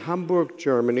born in Hamburg,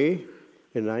 Germany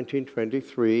in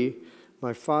 1923.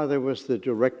 My father was the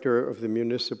director of the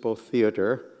municipal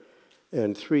theater,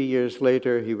 and 3 years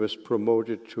later he was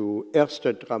promoted to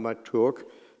Erster Dramaturg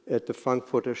at the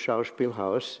Frankfurter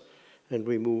Schauspielhaus, and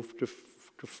we moved to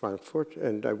Frankfurt,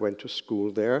 and I went to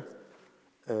school there,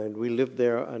 and we lived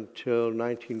there until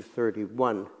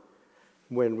 1931.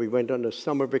 when we went on a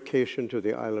summer vacation to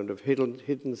the island of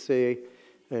Hiddensee,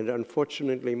 and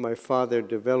unfortunately my father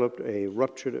developed a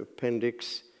ruptured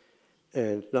appendix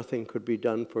and nothing could be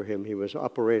done for him. He was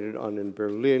operated on in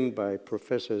Berlin by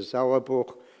Professor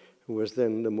Sauerbuch, who was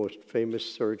then the most famous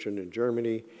surgeon in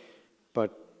Germany,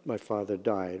 but my father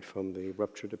died from the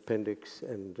ruptured appendix.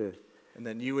 And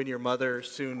then you and your mother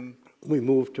soon... We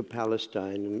moved to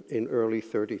Palestine in early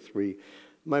 '33.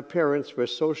 My parents were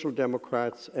Social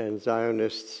Democrats and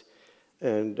Zionists,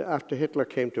 and after Hitler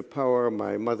came to power,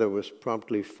 my mother was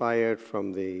promptly fired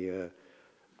from the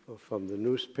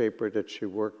newspaper that she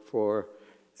worked for,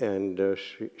 and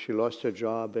she lost her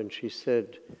job, and she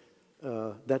said,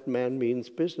 that man means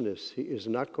business. He is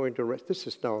not going to rest. This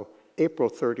is now April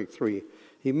 '33.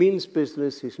 He means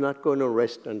business. He's not going to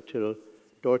rest until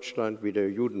Deutschland wieder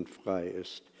judenfrei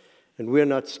ist. And we're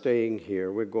not staying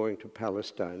here. We're going to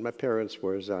Palestine. My parents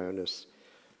were Zionists,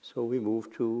 so we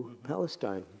moved to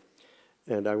Palestine.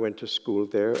 And I went to school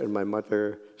there, and my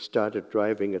mother started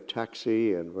driving a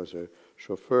taxi and was a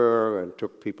chauffeur and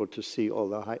took people to see all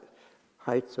the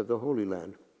heights of the Holy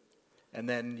Land. And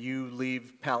then you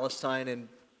leave Palestine and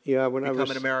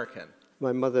become an American.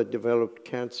 My mother developed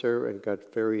cancer and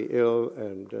got very ill,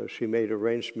 and she made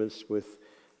arrangements with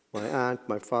my aunt,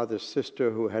 my father's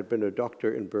sister, who had been a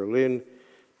doctor in Berlin,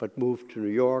 but moved to New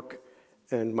York,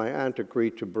 and my aunt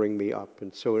agreed to bring me up.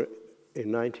 And so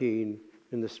in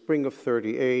the spring of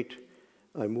 '38,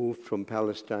 I moved from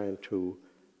Palestine to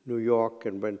New York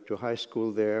and went to high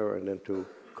school there, and then to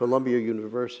Columbia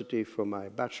University for my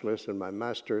bachelor's and my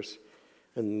master's.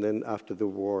 And then after the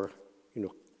war,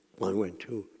 I went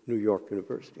to New York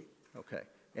University. Okay.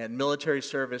 And military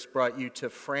service brought you to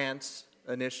France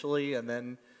initially, and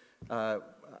then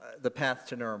the path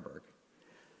to Nuremberg.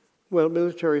 Well,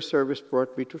 military service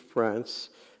brought me to France.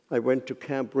 I went to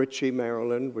Camp Ritchie,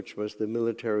 Maryland, which was the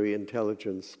military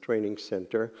intelligence training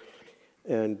center.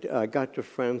 And I got to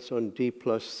France on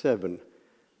D+7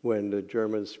 when the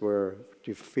Germans were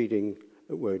defending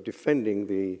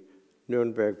the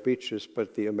Nuremberg beaches,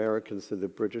 but the Americans and the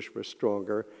British were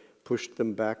stronger, pushed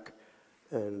them back,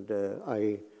 and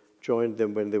I joined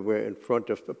them when they were in front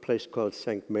of a place called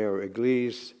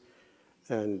Sainte-Mère-Église.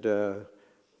 And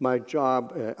my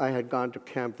job, I had gone to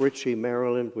Camp Ritchie,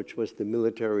 Maryland, which was the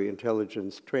military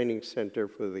intelligence training center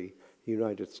for the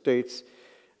United States,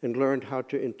 and learned how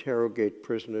to interrogate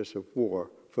prisoners of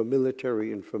war for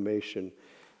military information.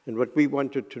 And what we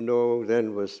wanted to know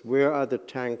then was, where are the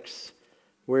tanks?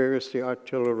 Where is the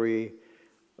artillery?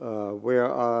 Where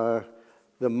are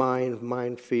the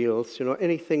minefields?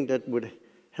 Anything that would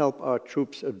help our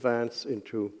troops advance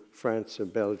into France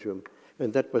and Belgium.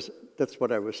 And that's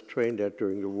what I was trained at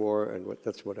during the war, and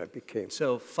that's what I became.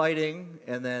 So fighting,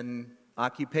 and then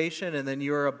occupation, and then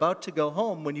you're about to go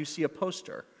home when you see a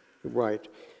poster. Right.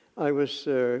 I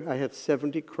had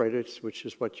 70 credits, which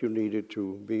is what you needed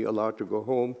to be allowed to go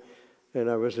home. And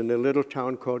I was in a little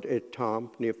town called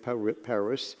Étampes near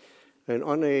Paris. And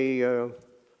on a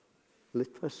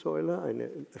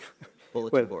Litfaßsäule?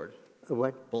 Bulletin board. A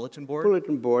what? Bulletin board?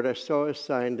 Bulletin board. I saw a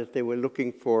sign that they were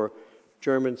looking for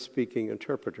German-speaking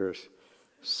interpreters.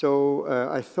 So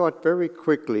I thought very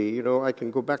quickly, I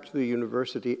can go back to the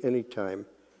university anytime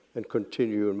and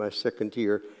continue in my second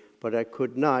year, but I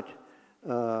could not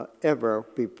ever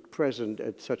be present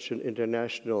at such an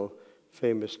international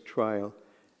famous trial.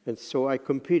 And so I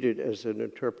competed as an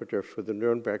interpreter for the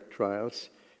Nuremberg trials,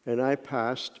 and I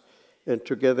passed, and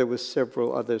together with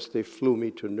several others, they flew me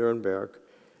to Nuremberg,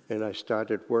 and I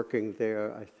started working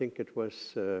there. I think it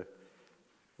was,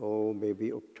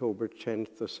 maybe October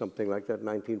 10th or something like that,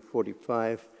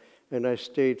 1945, and I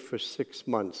stayed for 6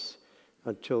 months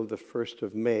until the 1st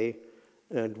of May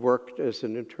and worked as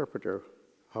an interpreter.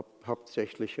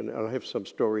 Hauptsächlich, and I'll have some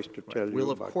stories to tell you about that.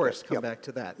 We'll, of course, come back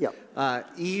to that. Yeah.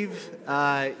 Yves,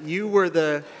 you were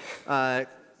the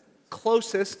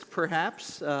closest,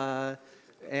 perhaps,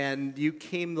 and you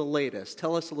came the latest.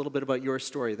 Tell us a little bit about your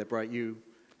story that brought you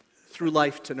through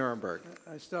life to Nuremberg.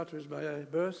 I start with my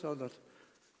birth or not?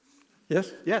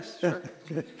 Yes? Yes, sure.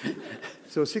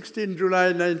 So 16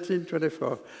 July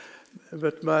 1924.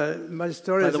 But my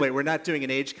story By the way, we're not doing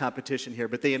an age competition here,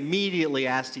 but they immediately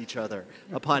asked each other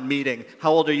upon meeting,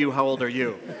 how old are you, how old are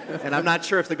you? And I'm not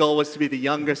sure if the goal was to be the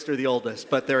youngest or the oldest,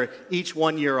 but they're each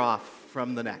 1 year off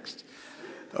from the next.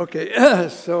 Okay,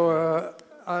 so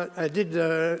I did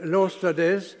law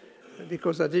studies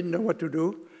because I didn't know what to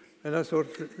do. And I thought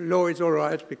law is all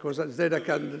right because then I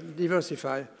can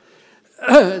diversify.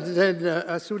 Then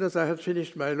as soon as I had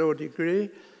finished my law degree,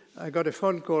 I got a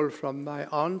phone call from my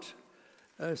aunt.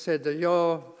 Said,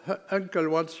 your uncle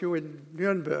wants you in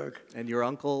Nuremberg. And your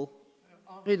uncle?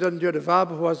 Henri Dondieu de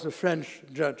Vabre was the French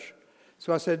judge.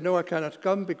 So I said, no, I cannot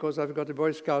come because I've got a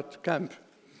Boy Scout camp.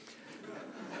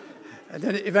 And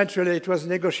then eventually it was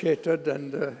negotiated,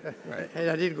 and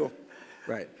I did go.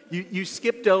 Right. You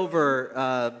skipped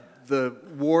over the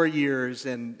war years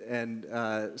and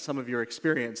some of your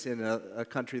experience in a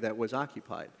country that was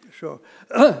occupied. Sure.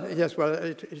 Yes, well,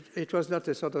 it was not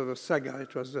a sort of a saga.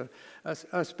 It was,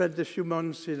 I spent a few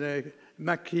months in a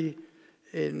maquis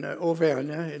in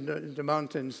Auvergne, in the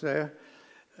mountains there.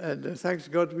 And thanks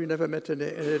God we never met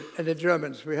any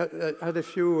Germans. We had a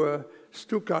few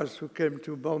Stukas who came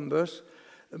to bomb us,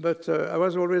 but I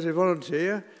was always a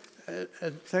volunteer.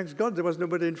 And thanks God there was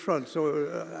nobody in front,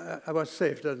 so I was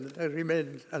saved and I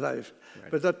remained alive.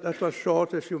 Right. But that was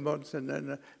short, a few months, and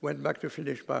then went back to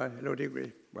finish my law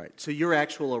degree. Right. So your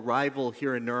actual arrival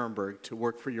here in Nuremberg to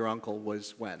work for your uncle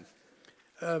was when?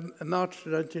 March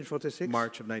 1946.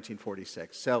 March of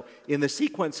 1946. So in the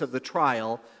sequence of the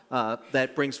trial,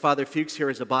 that brings Father Fuchs here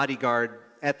as a bodyguard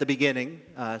at the beginning,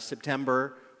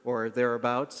 September or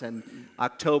thereabouts, and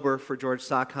October for George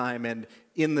Sackheim, and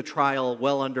in the trial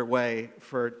well underway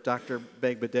for Dr.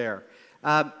 Beigbeder.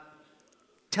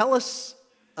 Tell us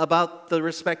about the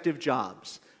respective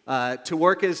jobs. To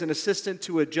work as an assistant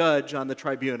to a judge on the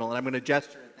tribunal, and I'm going to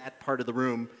gesture at that part of the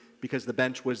room because the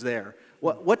bench was there.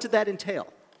 What did that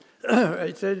entail?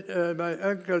 I said, my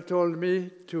uncle told me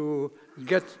to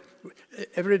get,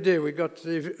 every day we got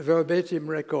the verbatim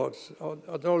records on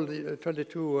all the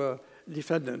 22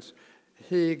 defendants.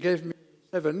 He gave me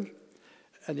 7,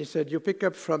 and he said, you pick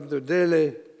up from the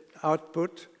daily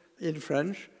output in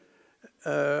French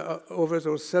over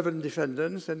those 7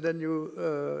 defendants, and then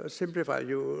you simplify,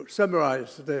 you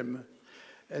summarize them,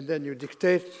 and then you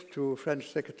dictate to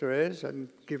French secretaries and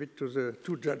give it to the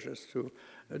 2 judges, to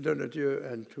Donadieu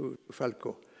and to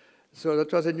Falco. So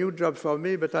that was a new job for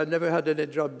me, but I never had any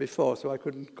job before, so I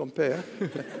couldn't compare.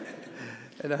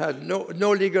 And I had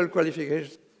no legal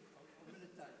qualifications.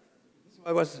 So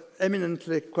I was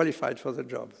eminently qualified for the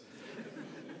job.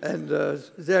 And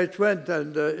there it went,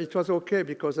 and it was okay,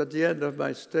 because at the end of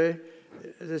my stay,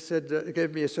 they said, they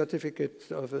gave me a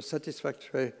certificate of a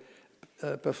satisfactory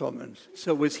performance.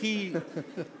 So was he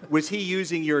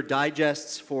using your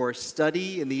digests for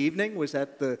study in the evening? Was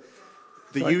that the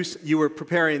use? You were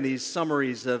preparing these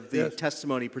summaries of the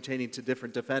testimony pertaining to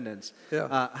different defendants.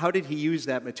 Yeah. How did he use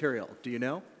that material? Do you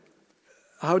know?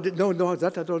 No,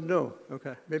 that I don't know.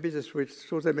 Okay. Maybe the switch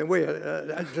threw them away.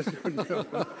 I just don't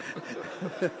know.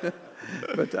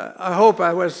 But I hope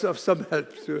I was of some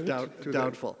help to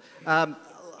Doubtful.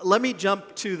 Let me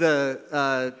jump to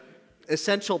the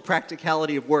essential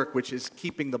practicality of work, which is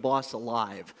keeping the boss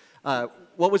alive.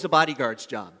 What was a bodyguard's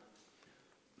job?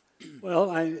 Well,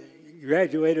 I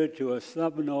graduated to a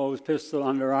snub-nosed pistol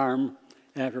underarm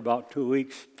after about 2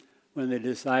 weeks when they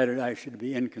decided I should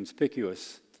be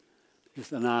inconspicuous,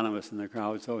 just anonymous in the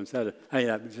crowd. So instead, I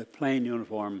had just a plain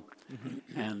uniform.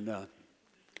 And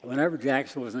whenever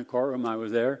Jackson was in the courtroom, I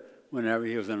was there. Whenever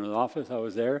he was in his office, I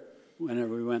was there.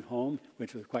 Whenever we went home,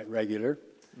 which was quite regular.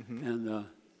 And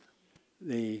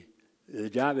the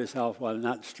job itself, while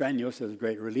not strenuous, it was a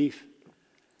great relief.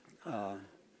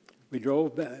 We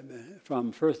drove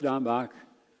from First Dombach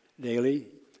daily,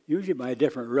 usually by a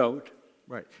different route.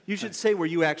 Right. You should say where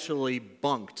you actually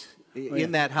bunked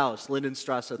in that house,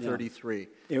 Lindenstrasse 33.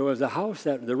 It was a house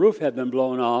that the roof had been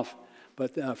blown off,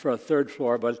 but for a 3rd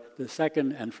floor, but the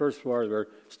 2nd and 1st floors were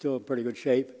still in pretty good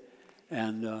shape.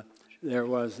 And there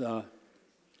was an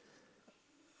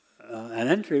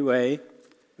entryway,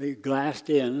 glassed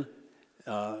in,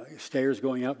 stairs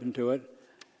going up into it,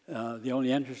 the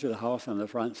only entrance to the house on the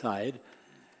front side.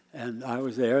 And I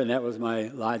was there, and that was my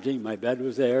lodging. My bed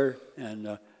was there, and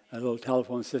a little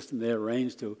telephone system they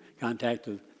arranged to contact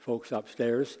the folks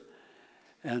upstairs.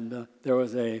 And there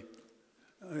was a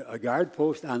guard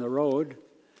post on the road.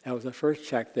 That was the first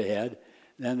check they had.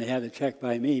 Then they had to check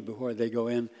by me before they go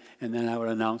in, and then I would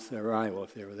announce their arrival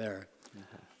if they were there.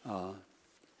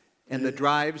 And the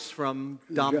drives from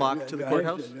Dombach to the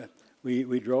courthouse?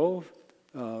 We drove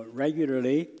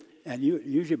regularly, and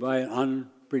usually by an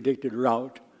unpredicted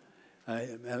route.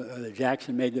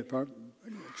 Jackson made the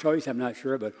choice, I'm not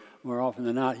sure, but more often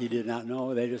than not, he did not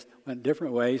know. They just went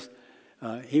different ways.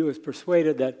 He was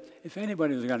persuaded that if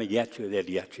anybody was going to get you, they'd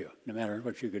get you, no matter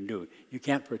what you can do. You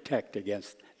can't protect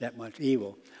against that much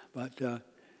evil. But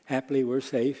happily, we're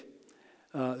safe.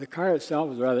 The car itself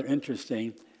was rather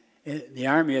interesting. The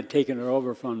Army had taken it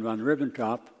over from von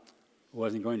Ribbentrop, who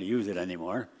wasn't going to use it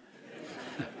anymore.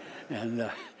 And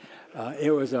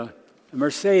it was a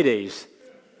Mercedes,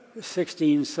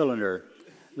 16-cylinder.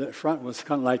 The front was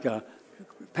kind of like a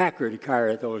Packard car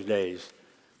at those days.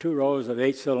 2 rows of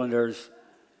 8 cylinders,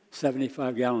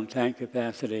 75-gallon tank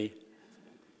capacity.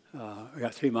 I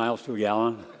got 3 miles to a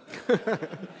gallon.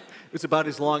 It's about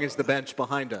as long as the bench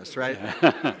behind us, right?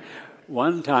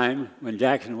 One time, when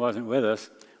Jackson wasn't with us,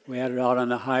 we had it out on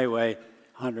the highway,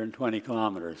 120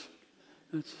 kilometers.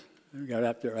 We got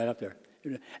up there, right up there.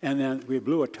 And then we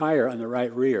blew a tire on the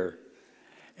right rear,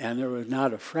 and there was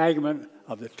not a fragment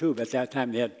of the tube. At that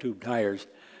time, they had tube tires.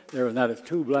 There was not a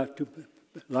tube left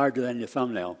larger than your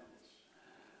thumbnail.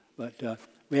 But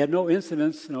we had no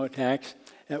incidents, no attacks.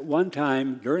 At one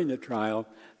time, during the trial,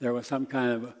 there was some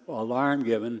kind of alarm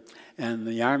given, and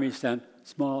the Army sent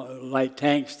small, light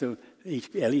tanks to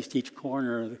at least each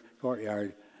corner of the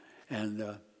courtyard,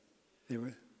 and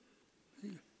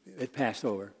it passed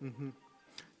over. Mm-hmm.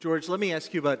 George, let me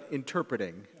ask you about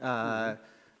interpreting,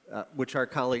 which our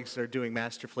colleagues are doing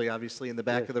masterfully, obviously, in the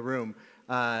back of the room.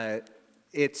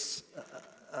 It's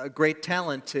a great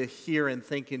talent to hear and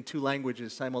think in 2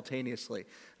 languages simultaneously.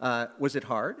 Was it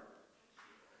hard?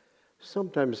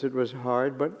 Sometimes it was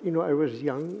hard, but you know, I was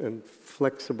young and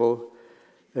flexible,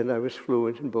 and I was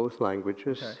fluent in both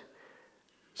languages. Okay.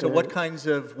 So what kinds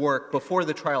of work, before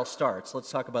the trial starts,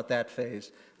 let's talk about that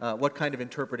phase, what kind of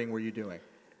interpreting were you doing?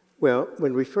 Well,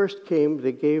 when we first came,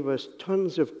 they gave us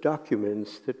tons of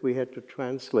documents that we had to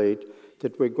translate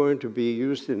that were going to be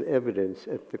used in evidence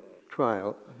at the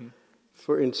trial. Mm-hmm.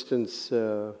 For instance,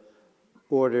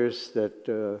 orders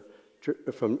that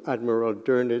from Admiral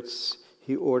Dönitz,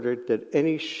 he ordered that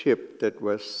any ship that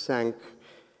was sank,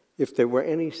 if there were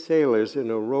any sailors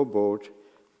in a rowboat,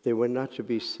 they were not to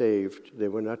be saved, they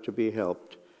were not to be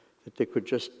helped, that they could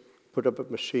just put up a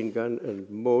machine gun and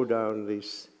mow down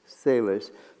these sailors.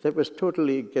 That was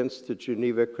totally against the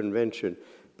Geneva Convention.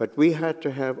 But we had to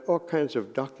have all kinds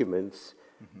of documents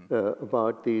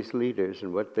about these leaders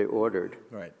and what they ordered.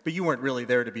 Right. But you weren't really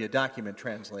there to be a document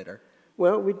translator.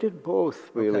 Well, we did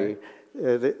both, really.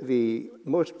 Okay. The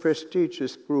most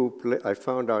prestigious group, I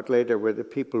found out later, were the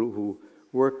people who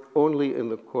worked only in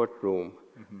the courtroom.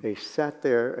 Mm-hmm. They sat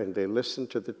there and they listened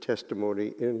to the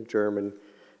testimony in German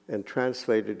and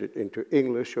translated it into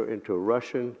English or into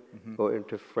Russian or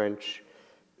into French.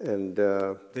 And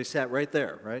they sat right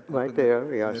there, right? Right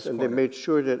there, yes. And they made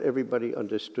sure that everybody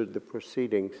understood the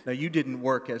proceedings. Now, you didn't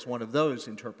work as one of those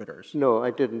interpreters. No,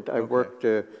 I didn't. I worked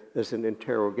as an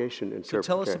interrogation interpreter. So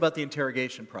tell us about the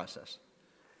interrogation process.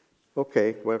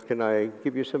 Okay. Well, can I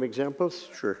give you some examples?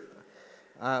 Sure.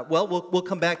 Well, we'll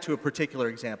come back to a particular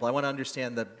example. I want to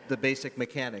understand the basic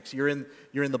mechanics. You're in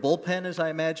the bullpen, as I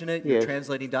imagine it. You're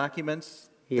translating documents.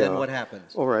 Yeah. Then what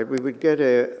happens? All right. We would get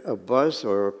a buzz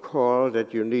or a call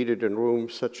that you needed in room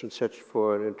such and such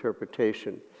for an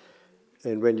interpretation.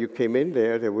 And when you came in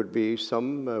there, there would be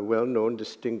some well-known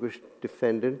distinguished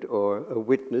defendant or a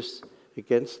witness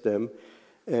against them.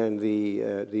 And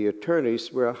the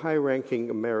attorneys were high-ranking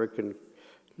American,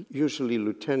 usually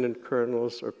lieutenant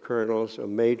colonels or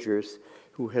majors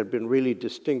who had been really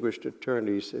distinguished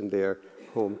attorneys in their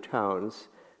hometowns,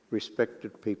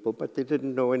 respected people, but they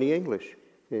didn't know any English.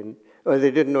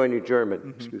 They didn't know any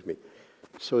German, excuse me.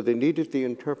 So they needed the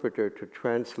interpreter to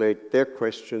translate their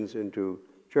questions into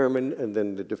German and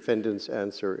then the defendant's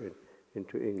answer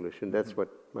into English, and that's what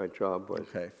my job was.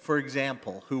 Okay. For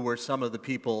example, who were some of the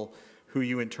people who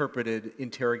you interpreted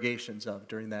interrogations of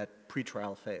during that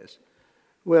pretrial phase?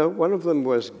 Well, one of them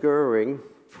was Goering.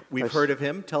 We've heard of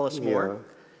him. Tell us more.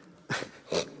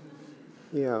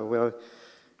 Yeah, well,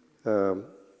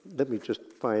 let me just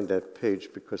find that page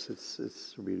because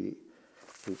it's really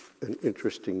an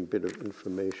interesting bit of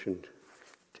information.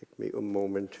 Take me a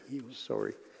moment.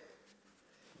 Sorry.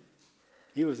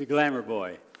 He was a glamour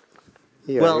boy.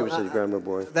 Yeah, well, he was a glamour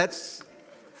boy. That's...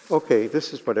 Okay,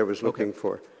 this is what I was looking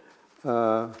for.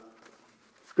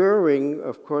 Goering,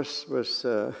 of course, was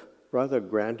rather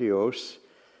grandiose,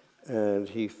 and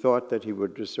he thought that he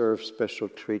would deserve special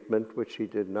treatment, which he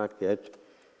did not get.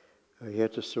 He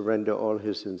had to surrender all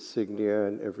his insignia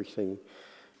and everything.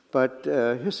 But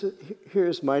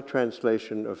here's my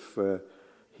translation of,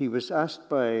 he was asked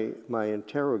by my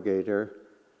interrogator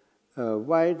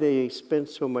why they spent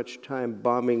so much time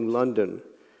bombing London.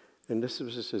 And this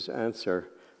was his answer.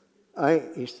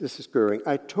 This is Goering.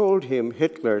 I told him,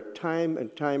 Hitler, time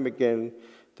and time again,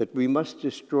 that we must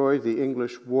destroy the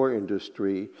English war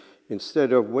industry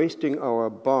instead of wasting our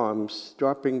bombs,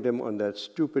 dropping them on that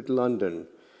stupid London.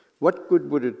 What good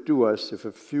would it do us if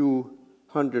a few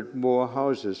hundred more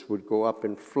houses would go up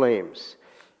in flames?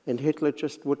 And Hitler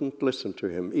just wouldn't listen to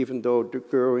him. Even though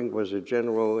Goering was a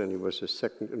general and he was a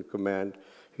second in command,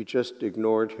 he just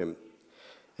ignored him.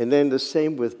 And then the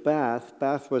same with Bath.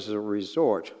 Bath was a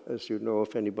resort, as you know,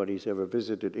 if anybody's ever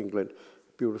visited England,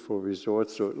 beautiful resort,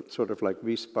 so sort of like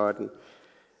Wiesbaden.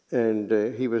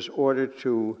 And he was ordered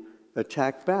to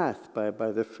attack Bath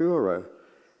by the Führer,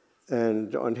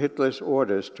 and on Hitler's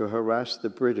orders to harass the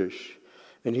British.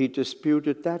 And he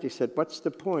disputed that. He said, what's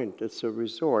the point? It's a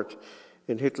resort.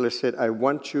 And Hitler said, I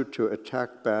want you to attack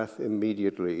Bath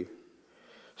immediately.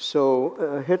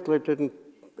 So Hitler didn't,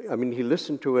 I mean, he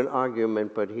listened to an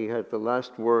argument, but he had the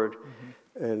last word,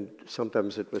 and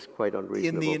sometimes it was quite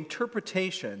unreasonable. In the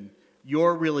interpretation,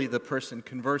 you're really the person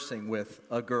conversing with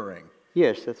a Göring.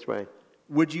 Yes, that's right.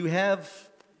 Would you have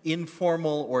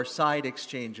informal or side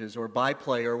exchanges or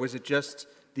byplay, or was it just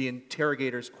the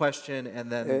interrogator's question and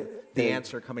then the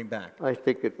answer coming back? I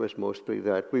think it was mostly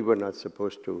that. We were not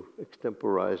supposed to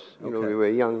extemporize. You know, we were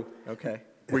young. Okay.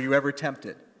 Were you ever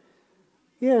tempted?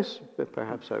 Yes, but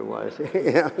perhaps I was.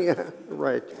 Yeah,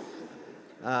 right.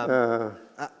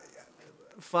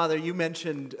 Father, you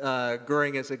mentioned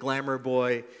Göring as a glamour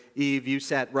boy. Yves, you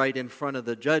sat right in front of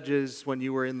the judges when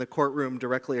you were in the courtroom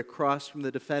directly across from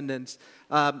the defendants.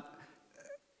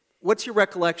 What's your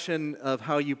recollection of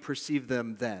how you perceived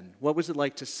them then? What was it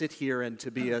like to sit here and to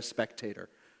be a spectator?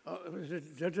 The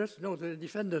judges? No, the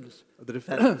defendants. The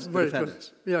defendants.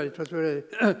 Well, it was very,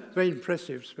 very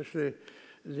impressive, especially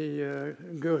the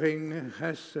Göring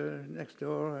has next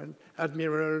door, and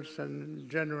admirals and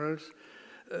generals.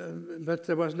 But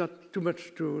there was not too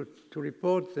much to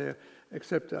report there,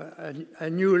 except I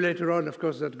knew later on, of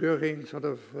course, that Göring sort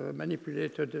of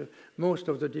manipulated most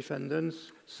of the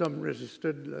defendants. Some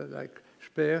resisted, like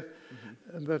Speer,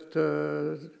 but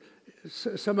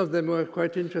some of them were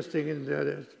quite interesting in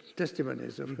their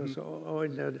testimonies, of course, or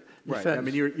in their defense. Right. I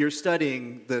mean, you're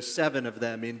studying the 7 of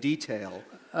them in detail.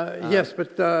 Yes,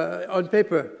 but on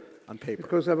paper. On paper.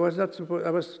 Because I was not supposed.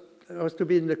 I was to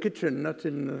be in the kitchen, not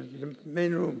in the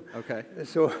main room. Okay.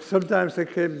 So sometimes I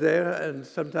came there, and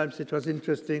sometimes it was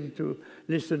interesting to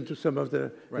listen to some of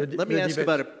the. Right. Let me ask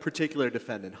about a particular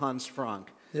defendant, Hans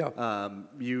Frank. Yeah.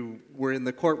 You were in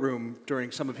the courtroom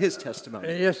during some of his testimony.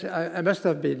 Yes, I must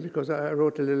have been, because I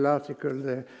wrote a little article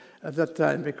there at that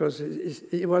time, because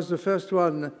he was the first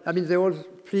one. I mean, they all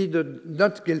pleaded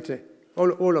not guilty,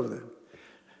 all of them,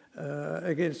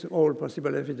 against all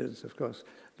possible evidence, of course.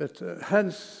 But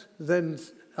Hans then,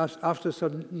 after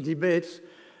some debates,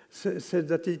 said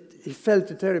that he felt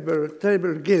a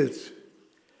terrible guilt.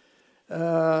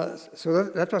 So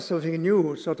that was something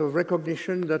new, sort of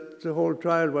recognition that the whole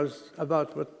trial was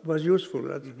about what was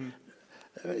useful.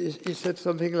 He said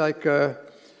something like a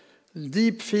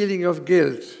deep feeling of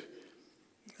guilt.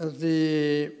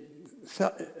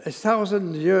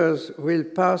 1,000 years will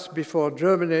pass before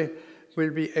Germany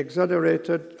will be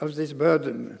exonerated of this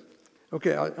burden.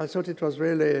 Okay, I thought it was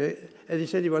really, and he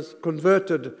said he was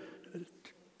converted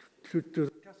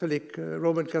to Catholic,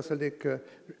 Roman Catholic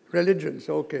religion.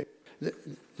 So okay,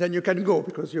 then you can go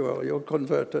because you're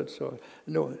converted. So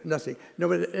no, nothing. No,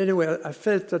 but anyway, I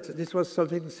felt that this was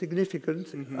something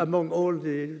significant among all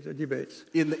the debates.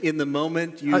 In the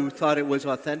moment, you thought it was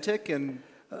authentic and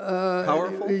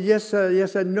powerful? Yes,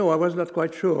 yes and no. I was not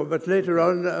quite sure, but later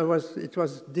on, it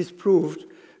was disproved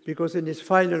because in his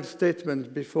final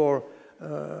statement before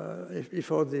the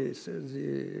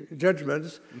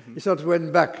judgments, he sort of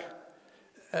went back.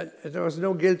 And there was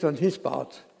no guilt on his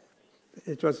part.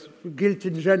 It was guilt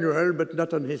in general, but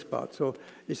not on his part. So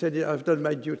he said, I've done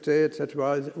my duty,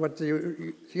 etc. What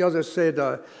the others said,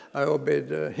 I obeyed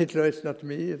Hitler, it's not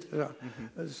me.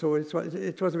 So it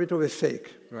was a bit of a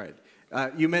fake. Right.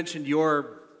 You mentioned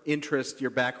your interest,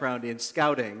 your background in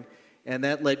scouting, and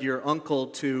that led your uncle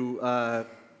to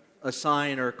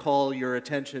assign or call your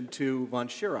attention to von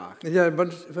Schirach. Yeah,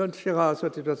 von Schirach, I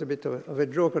thought it was a bit of a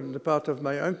joke on the part of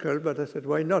my uncle, but I said,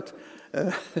 why not?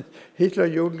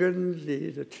 Hitlerjugend,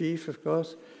 the chief, of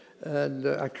course, and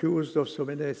accused of so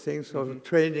many things, of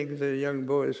training the young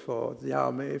boys for the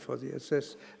army, for the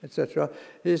SS, etc.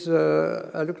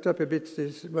 I looked up a bit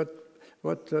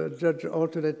what Judge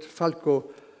Alternate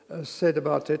Falco said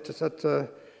about it, that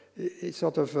he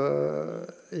sort of,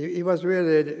 he was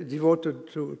really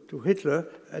devoted to Hitler,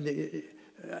 and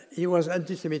he was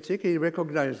anti-Semitic. He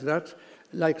recognized that.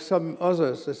 Like some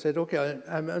others, they said, okay,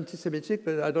 I'm anti-Semitic,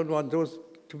 but I don't want those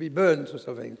to be burned or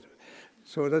something.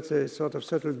 So that's a sort of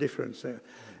subtle difference there.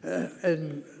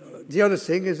 And the other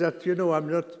thing is that,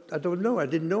 I don't know, I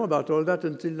didn't know about all that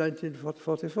until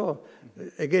 1944.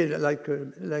 Again, like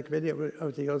many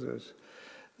of the others.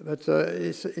 But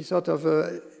he sort of,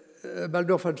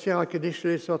 Baldur von Schirach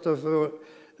initially sort of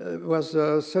was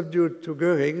subdued to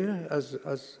Göring as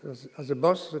a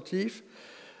boss, the chief.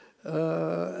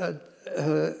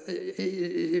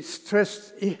 He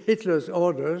stressed Hitler's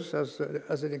orders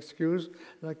as an excuse,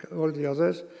 like all the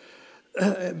others.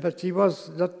 But he was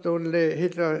not only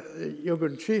Hitler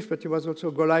Jugend chief, but he was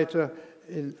also Gauleiter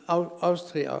in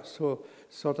Austria. So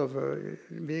sort of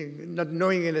being not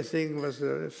knowing anything was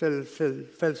fell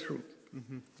through.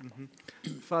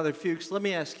 Father Fuchs, let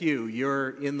me ask you,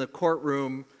 you're in the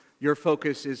courtroom, your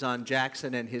focus is on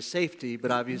Jackson and his safety,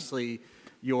 but obviously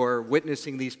you're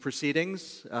witnessing these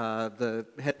proceedings. The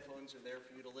headphones are there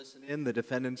for you to listen in, the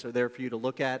defendants are there for you to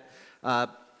look at.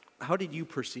 How did you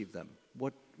perceive them?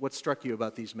 What struck you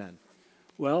about these men?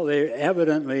 Well, they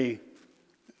evidently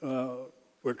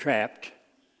were trapped,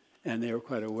 and they were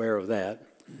quite aware of that,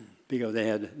 because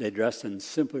they dressed in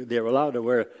simply, they were allowed to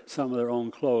wear some of their own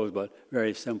clothes, but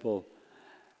very simple,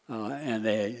 and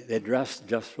they dressed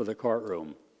just for the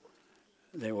courtroom.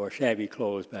 They wore shabby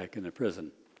clothes back in the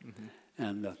prison.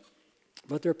 And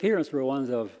but their appearance were ones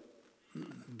of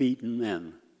beaten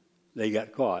men. They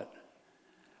got caught.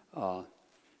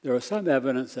 There was some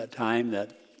evidence at time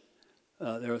that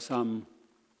there was some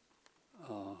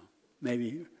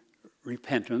maybe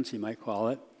repentance, you might call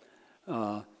it,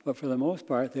 but for the most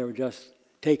part, they were just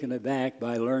taken aback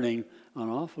by learning an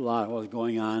awful lot of what was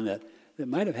going on that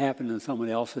might have happened in someone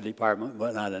else's department,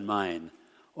 but not in mine.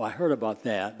 Well, I heard about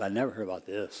that, but I never heard about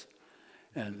this.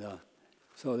 And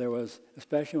so there was,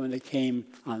 especially when they came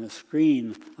on the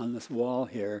screen on this wall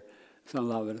here,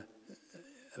 some of it,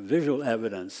 visual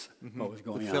evidence what was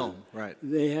going on. Film, right.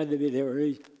 They had to be, they were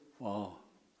really, wow,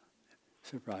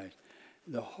 surprised.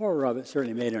 The horror of it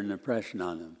certainly made an impression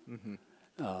on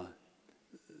them.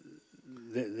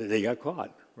 They got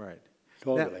caught. Right.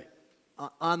 Totally.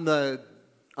 Now, on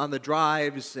the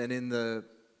drives and in the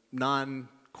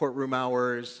non-courtroom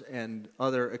hours and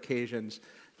other occasions,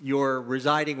 you're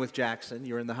residing with Jackson.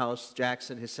 You're in the house,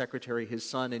 Jackson, his secretary, his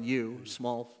son, and you,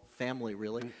 small family,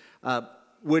 really.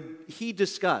 Would he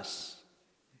discuss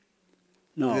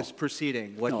this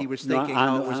proceeding, what he was thinking,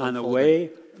 how it was unfolding? On the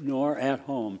way, nor at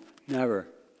home, never,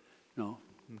 no.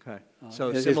 Okay.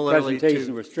 So his similarly presentations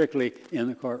to, were strictly in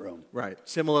the courtroom. right.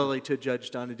 Similarly to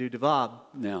Judge Donadue Devab.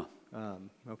 Yeah.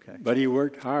 Okay. But he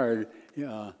worked hard,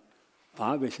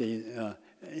 obviously,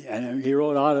 and he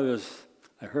wrote out of his,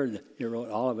 I heard that he wrote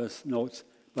all of his notes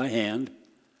by hand,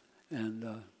 and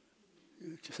the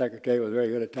secretary was very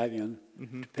good at typing on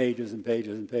pages and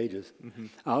pages and pages.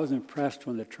 I was impressed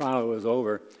when the trial was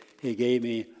over. He gave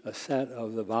me a set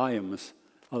of the volumes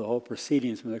of the whole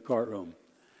proceedings from the courtroom.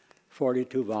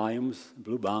 42 volumes,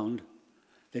 blue bound.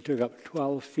 They took up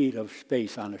 12 feet of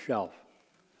space on a shelf.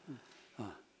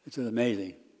 It's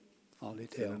amazing, all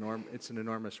detail. It's an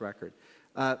enormous record.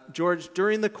 George,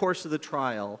 during the course of the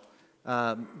trial,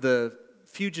 the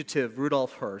fugitive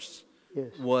Rudolf Höss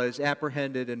was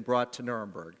apprehended and brought to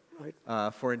Nuremberg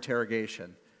for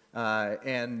interrogation.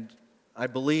 And I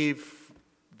believe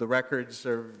the records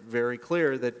are very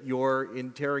clear that you're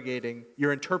interpreting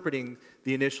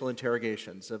the initial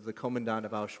interrogations of the Commandant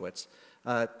of Auschwitz.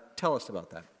 Tell us about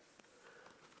that.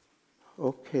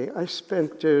 Okay, I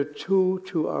spent 2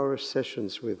 two-hour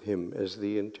sessions with him as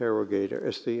the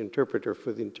interpreter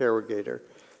for the interrogator.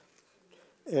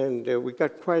 And we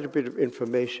got quite a bit of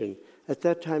information. At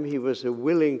that time, he was a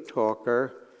willing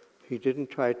talker. He didn't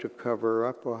try to cover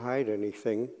up or hide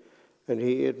anything. And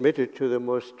he admitted to the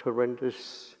most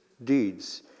horrendous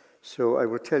deeds. So I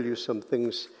will tell you some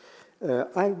things.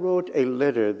 I wrote a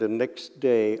letter the next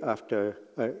day after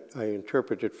I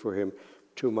interpreted for him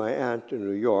to my aunt in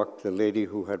New York, the lady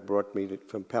who had brought me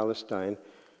from Palestine.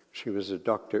 She was a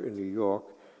doctor in New York.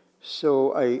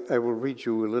 So I will read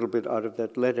you a little bit out of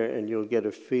that letter, and you'll get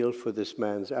a feel for this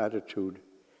man's attitude.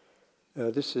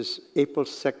 This is April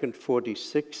 2nd,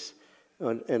 46,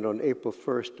 and on April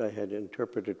 1st I had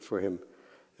interpreted for him.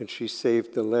 And she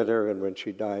saved the letter, and when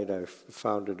she died, I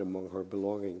found it among her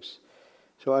belongings.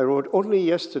 So I wrote, only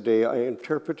yesterday I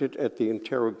interpreted at the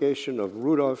interrogation of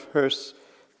Rudolf Höss,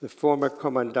 the former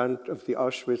commandant of the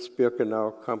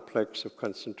Auschwitz-Birkenau complex of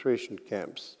concentration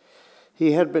camps.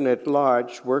 He had been at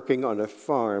large working on a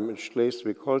farm in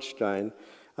Schleswig-Holstein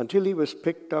until he was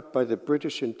picked up by the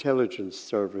British intelligence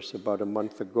service about a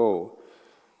month ago.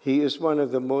 He is one of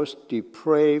the most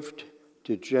depraved,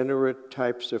 degenerate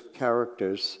types of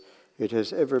characters it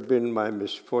has ever been my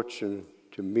misfortune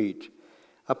to meet.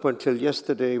 Up until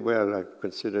yesterday, well, I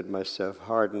considered myself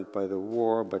hardened by the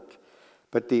war,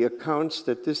 but the accounts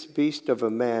that this beast of a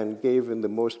man gave in the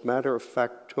most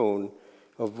matter-of-fact tone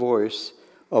of voice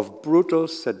of brutal,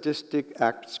 sadistic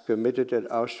acts committed at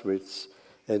Auschwitz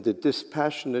and the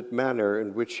dispassionate manner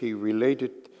in which he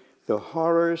related the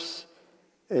horrors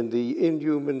and the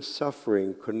inhuman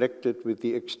suffering connected with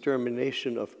the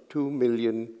extermination of 2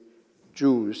 million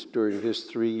Jews during his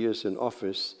 3 years in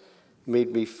office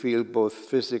made me feel both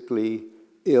physically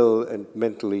ill and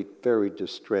mentally very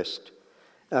distressed.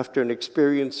 After an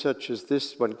experience such as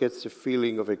this, one gets a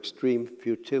feeling of extreme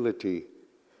futility.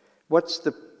 What's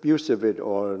the use of it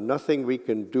all? Nothing we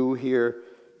can do here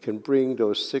can bring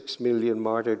those 6 million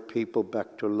martyred people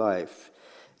back to life.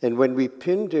 And when we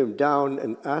pinned him down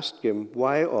and asked him,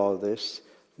 why all this?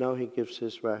 Now he gives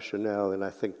his rationale, and I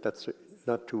think that's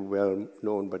not too well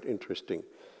known, but interesting.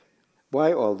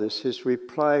 Why all this? His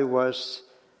reply was,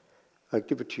 I'll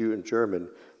give it to you in German.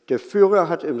 Der Führer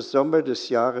hat im Sommer des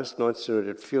Jahres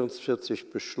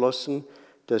 1944 beschlossen,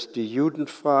 dass die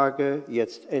Judenfrage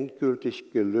jetzt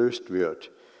endgültig gelöst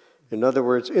wird. In other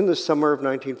words, in the summer of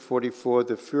 1944,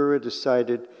 the Führer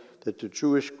decided that the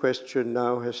Jewish question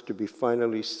now has to be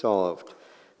finally solved.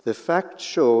 The facts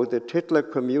show that Hitler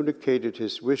communicated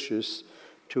his wishes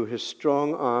to his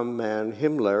strong-arm man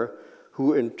Himmler,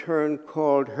 who in turn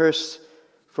called Höss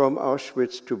from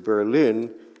Auschwitz to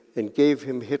Berlin and gave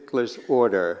him Hitler's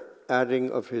order, adding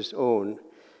of his own,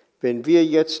 wenn wir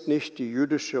jetzt nicht die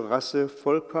jüdische Rasse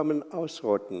vollkommen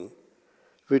ausrotten,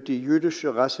 wird die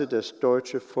jüdische Rasse das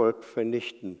deutsche Volk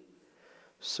vernichten.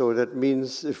 So that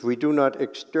means if we do not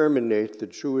exterminate the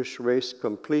Jewish race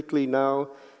completely now,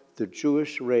 the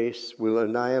Jewish race will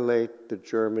annihilate the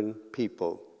German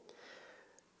people.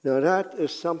 Now that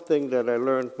is something that I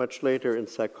learned much later in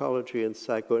psychology and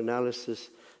psychoanalysis.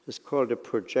 It's called a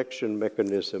projection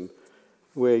mechanism,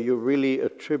 where you really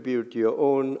attribute your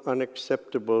own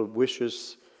unacceptable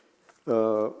wishes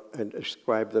and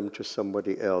ascribe them to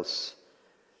somebody else.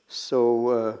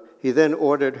 So he then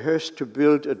ordered Höss to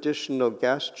build additional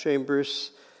gas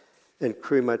chambers and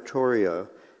crematoria.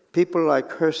 People like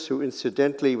Höss, who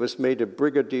incidentally was made a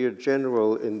brigadier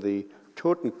general in the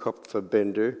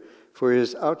Totenkopfverbände for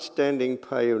his outstanding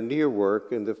pioneer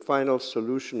work in the final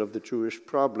solution of the Jewish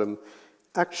problem,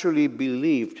 actually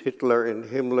believed Hitler and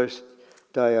Himmler's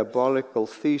diabolical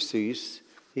theses.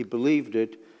 He believed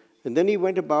it, and then he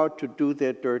went about to do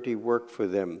their dirty work for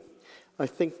them. I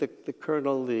think that the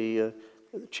colonel, the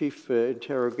chief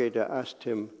interrogator, asked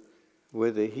him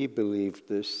whether he believed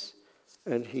this,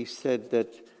 and he said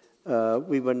that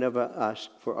we were never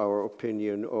asked for our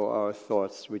opinion or our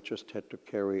thoughts. We just had to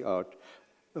carry out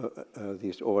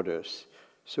these orders.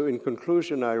 So in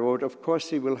conclusion, I wrote, of course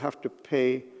he will have to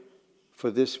pay for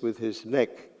this with his neck,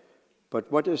 but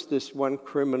what is this one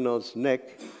criminal's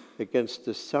neck against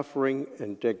the suffering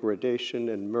and degradation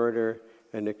and murder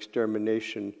and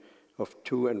extermination of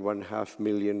 2.5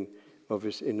 million of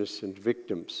his innocent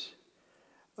victims?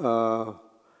 Now,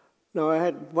 I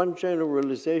had one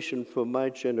generalization for my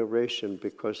generation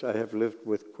because I have lived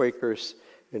with Quakers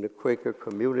in a Quaker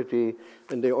community,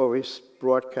 and they always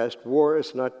broadcast, war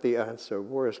is not the answer,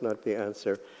 war is not the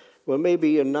answer. Well,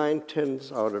 maybe in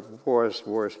 9/10 out of war is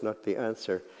not the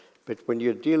answer. But when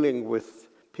you're dealing with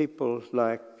people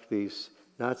like these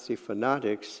Nazi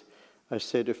fanatics, I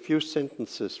said a few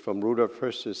sentences from Rudolf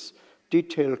Höss's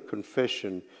detailed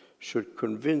confession should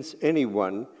convince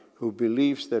anyone who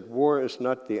believes that war is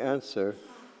not the answer,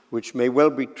 which may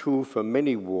well be true for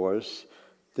many wars,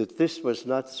 that this was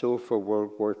not so for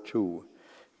World War II.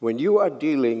 When you are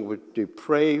dealing with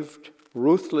depraved,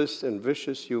 ruthless, and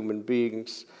vicious human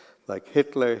beings like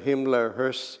Hitler, Himmler,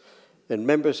 Höss, and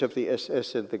members of the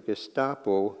SS and the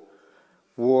Gestapo,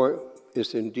 war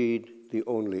is indeed the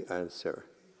only answer.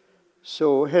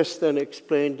 So Höss then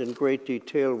explained in great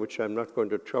detail, which I'm not going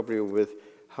to trouble you with,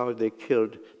 how they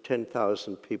killed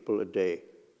 10,000 people a day.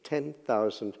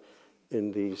 10,000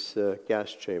 in these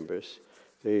gas chambers.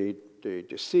 They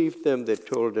deceived them. They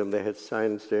told them they had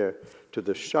signs there to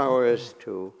the showers,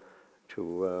 to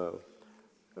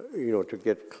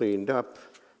get cleaned up,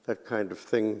 that kind of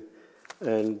thing.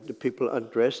 And the people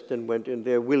undressed and went in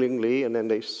there willingly, and then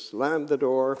they slammed the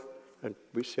door, and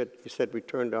he said we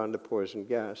turned on the poison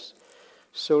gas.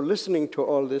 So listening to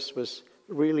all this was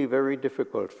really very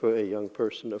difficult for a young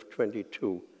person of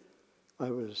 22. I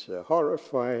was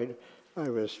horrified. I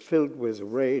was filled with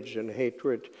rage and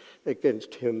hatred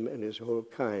against him and his whole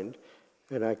kind.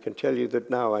 And I can tell you that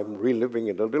now I'm reliving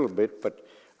it a little bit, but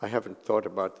I haven't thought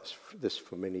about this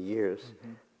for many years.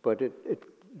 Mm-hmm. But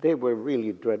they were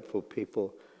really dreadful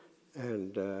people,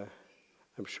 and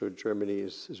I'm sure Germany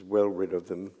is well rid of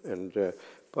them. And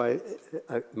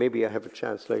maybe I have a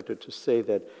chance later to say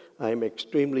that I'm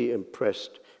extremely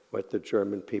impressed what the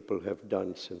German people have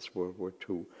done since World War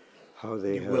II. How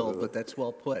they have... You will, but that's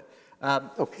well put.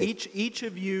 Okay. Each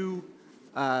of you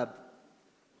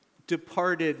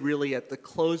departed really at the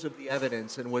close of the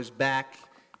evidence and was back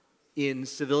in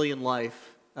civilian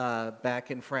life,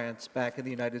 back in France, back in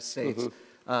the United States,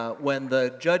 mm-hmm. When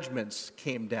the judgments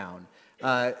came down.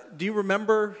 Do you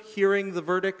remember hearing the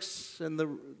verdicts and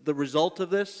the result of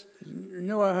this?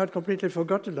 No, I had completely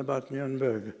forgotten about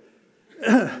Nuremberg.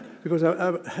 Because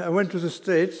I went to the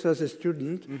States as a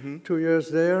student, 2 years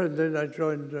there, and then I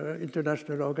joined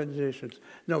international organizations.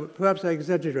 No, perhaps I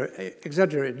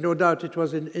exaggerate. No doubt it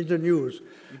was in the news,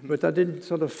 but I didn't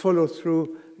sort of follow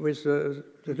through with the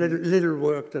little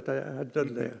work that I had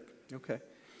done there. Okay.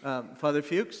 Father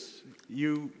Fuchs,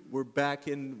 you were back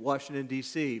in Washington,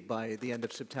 D.C. by the end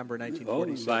of September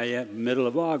 1946. Oh, by middle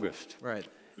of August. Right.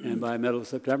 And by middle of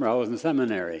September, I was in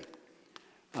seminary.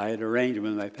 I had arranged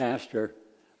with my pastor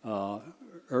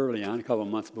early on, a couple of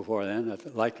months before then, at the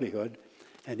likelihood,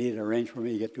 and he had arranged for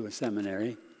me to get to a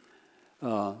seminary.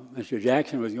 Mr.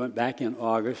 Jackson was going back in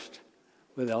August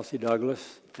with Elsie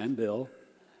Douglas and Bill.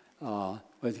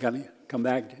 Was going to come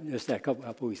back just a couple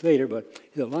of weeks later, but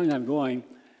he said, long I'm going,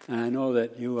 and I know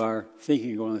that you are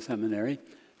thinking of going to the seminary.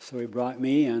 So he brought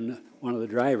me and one of the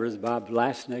drivers, Bob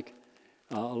Vlasnik,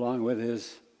 along with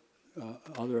his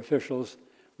other officials.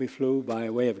 We flew by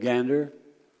way of Gander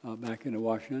back into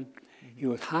Washington. He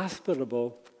was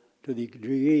hospitable to the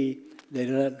degree they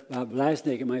let Bob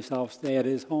Vlasnik and myself stay at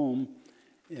his home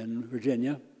in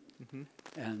Virginia.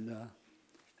 And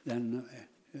then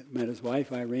met his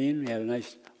wife, Irene. We had a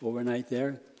nice overnight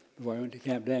there before I went to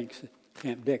Camp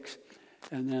Dix.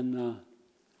 And then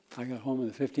I got home on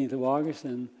the 15th of August,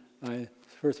 and by the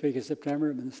first week of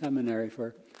September, I'm in the seminary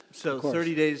for So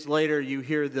 30 days later, you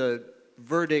hear the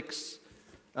verdicts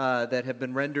that have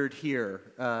been rendered here.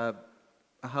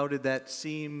 How did that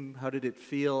seem? How did it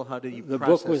feel? How did you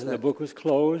process that? The book was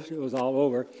closed. It was all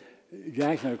over.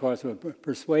 Jackson, of course, was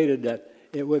persuaded that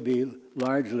it would be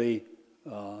largely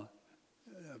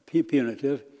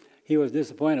punitive. He was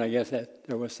disappointed, I guess, that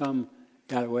there was some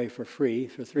got away for free,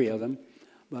 for 3 of them.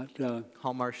 But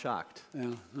Hallmark shocked.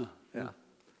 Yeah.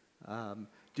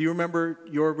 Do you remember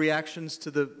your reactions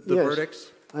to the Yes.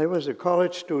 verdicts? I was a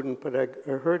college student, but I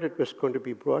heard it was going to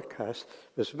be broadcast.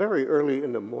 It was very early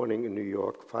in the morning in New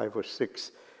York, 5 or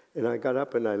 6, and I got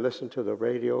up and I listened to the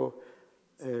radio,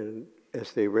 and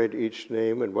as they read each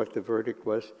name and what the verdict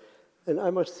was, and I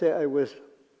must say I was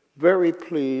very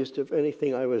pleased. If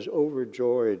anything, I was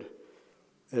overjoyed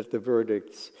at the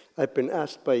verdicts. I've been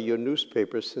asked by your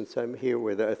newspaper since I'm here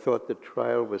whether I thought the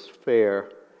trial was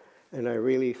fair, and I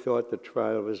really thought the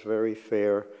trial was very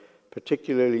fair.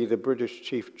 Particularly the British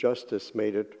Chief Justice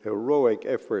made a heroic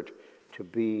effort to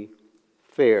be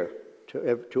fair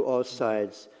to all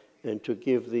sides and to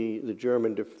give the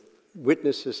German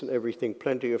witnesses and everything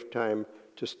plenty of time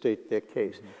to state their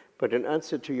case. But in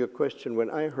answer to your question, when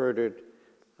I heard it,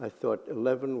 I thought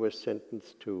 11 were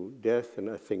sentenced to death, and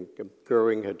I think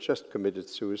Goering had just committed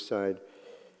suicide,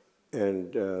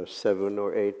 and 7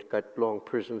 or 8 got long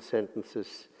prison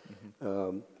sentences.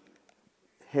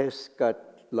 Hess got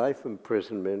life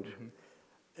imprisonment,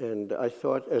 and I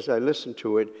thought, as I listened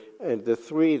to it, and the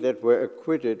 3 that were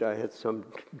acquitted, I had some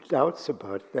doubts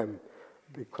about them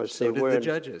because So did the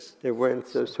judges. They weren't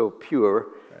so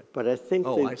pure. Right. But I think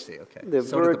I see. Okay.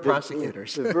 So did the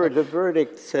prosecutors. The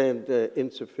verdict said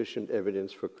insufficient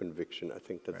evidence for conviction. I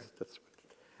think that's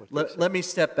what Let me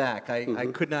step back. I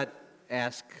could not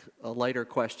ask a lighter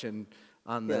question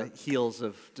on the heels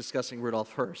of discussing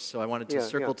Rudolf Höss, so I wanted to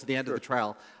circle to the end of the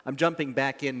trial. I'm jumping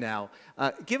back in now.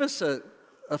 Give us a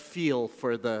feel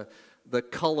for the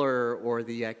color or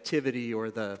the activity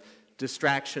or the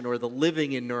distraction or the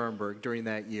living in Nuremberg during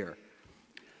that year.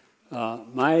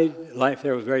 My life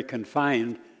there was very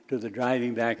confined to the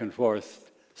driving back and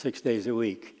forth 6 days a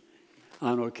week.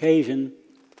 On occasion,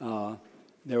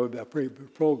 there would be a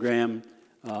program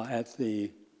at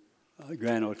the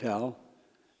Grand Hotel.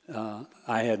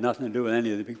 I had nothing to do with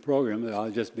any of the big programs. I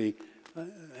would just be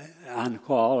on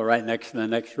call or right next to the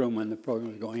next room when the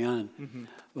program was going on.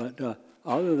 But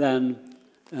other than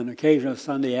an occasional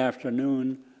Sunday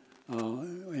afternoon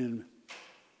in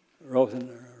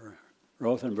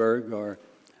Rothenburg, or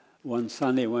one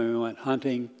Sunday when we went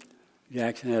hunting,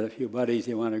 Jackson had a few buddies.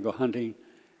 He wanted to go hunting,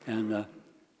 and it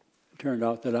turned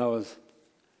out that I was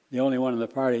the only one in the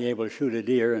party able to shoot a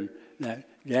deer, and that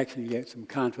Jackson gave some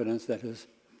confidence that his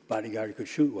bodyguard could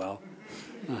shoot well.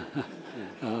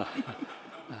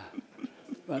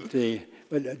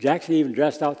 But Jackson even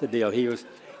dressed out the deal.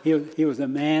 He was a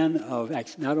man of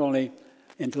not only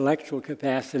intellectual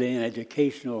capacity and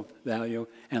educational value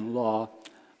and law,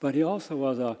 but he also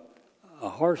was a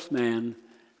horseman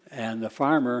and a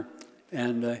farmer,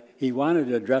 and he wanted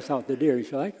to dress out the deer. He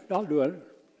said, I'll do it.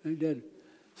 And he did.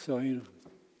 So,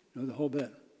 the whole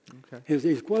bit. Okay.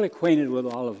 He's well acquainted with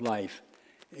all of life.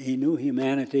 He knew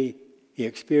humanity, he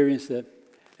experienced it,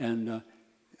 and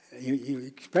he was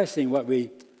expressing what we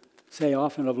say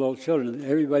often of little children,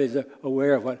 everybody's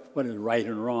aware of what is right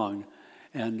and wrong.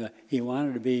 And he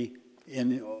wanted to be,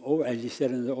 as he said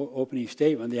in the opening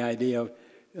statement, the idea of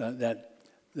that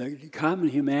the common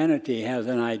humanity has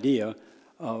an idea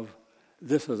of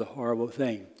this was a horrible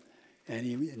thing. And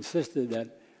he insisted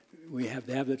that we have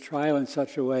to have the trial in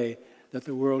such a way that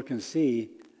the world can see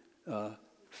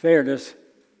fairness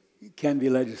can be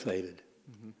legislated.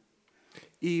 Mm-hmm.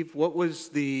 Yves, what was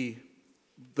the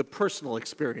personal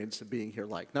experience of being here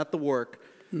like? Not the work,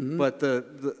 mm-hmm. but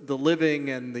the living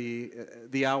and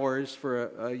the hours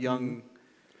for a young...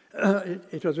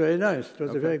 It was very nice. It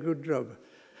was a very good job.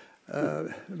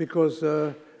 Because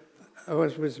I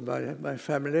was with my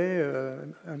family,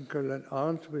 uncle and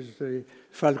aunt, with the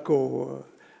Falco,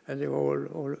 and they were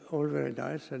all very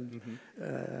nice, and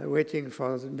waiting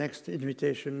for the next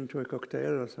invitation to a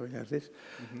cocktail or something like this.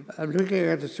 Mm-hmm. I'm looking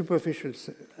at the superficial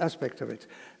aspect of it,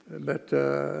 but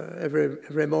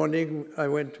every morning I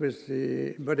went with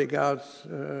the bodyguards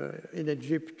in a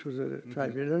jeep to the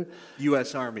tribunal.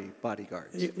 U.S. Army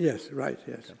bodyguards. Yes, right,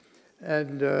 yes. Okay.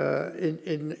 And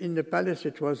in the palace,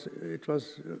 it was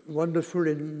wonderful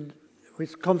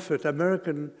with comfort,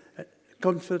 American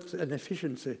comfort and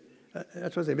efficiency.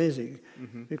 That was amazing,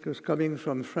 because coming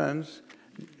from France,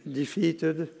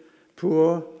 defeated,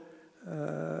 poor,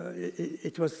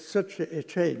 it was such a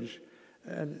change.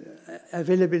 And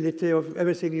availability of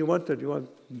everything you wanted. You want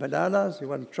bananas, you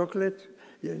want chocolate,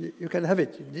 you can have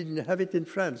it. You didn't have it in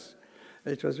France.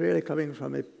 It was really coming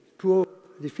from a poor,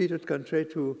 defeated country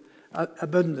to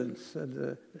abundance.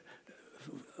 And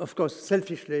of course,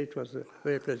 selfishly, it was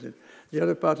very pleasant. The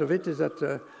other part of it is that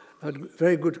I had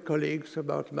very good colleagues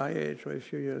about my age or a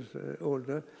few years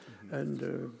older,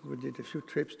 and we did a few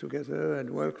trips together and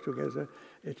worked together.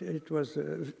 It was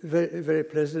very, very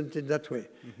pleasant in that way,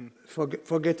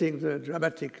 forgetting the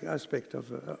dramatic aspect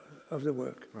of the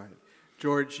work. Right.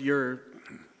 George, your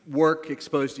work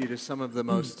exposed you to some of the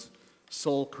most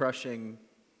soul-crushing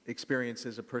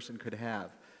experiences a person could have.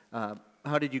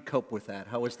 How did you cope with that?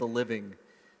 How was the living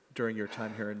during your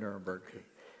time here in Nuremberg?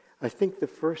 I think the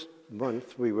first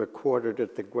month we were quartered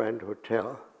at the Grand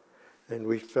Hotel, and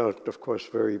we felt, of course,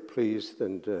 very pleased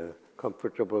and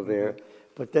comfortable there.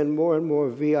 But then more and more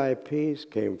VIPs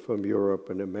came from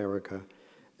Europe and America,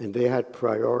 and they had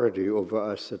priority over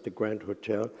us at the Grand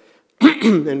Hotel.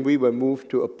 And we were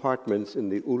moved to apartments in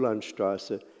the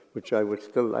Ulandstraße, which I would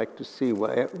still like to see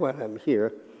while I'm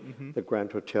here. The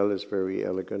Grand Hotel is very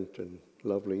elegant and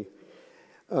lovely.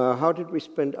 How did we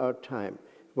spend our time?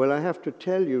 Well, I have to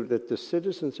tell you that the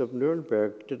citizens of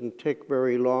Nuremberg didn't take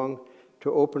very long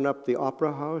to open up the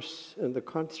opera house and the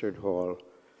concert hall.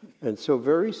 And so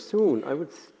very soon, I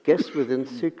would guess within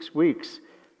 6 weeks,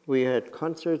 we had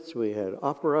concerts, we had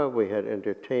opera, we had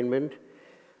entertainment.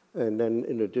 And then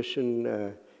in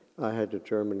addition, I had a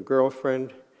German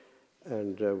girlfriend,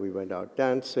 and we went out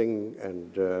dancing.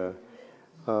 And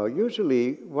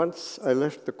usually, once I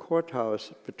left the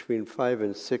courthouse between 5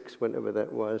 and 6, whenever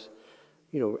that was,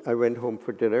 I went home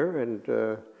for dinner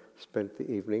and spent the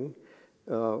evening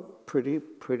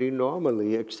pretty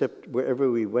normally, except wherever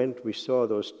we went, we saw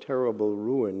those terrible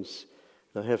ruins.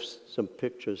 I have some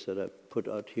pictures that I put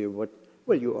out here. Well,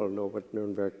 you all know what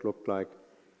Nuremberg looked like.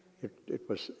 It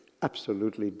was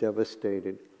absolutely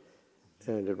devastated,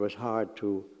 and it was hard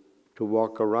to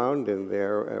walk around in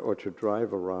there or to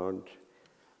drive around.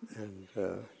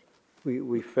 And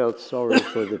we felt sorry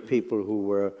for the people who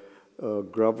were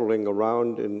groveling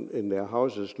around in their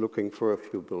houses looking for a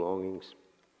few belongings.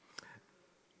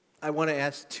 I want to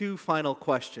ask two final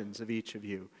questions of each of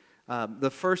you. The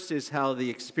first is how the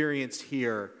experience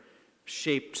here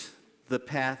shaped the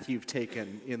path you've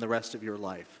taken in the rest of your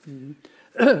life.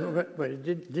 Well, it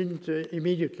didn't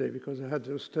immediately, because I had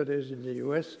those studies in the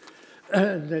US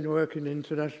and then work in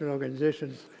international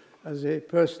organizations as a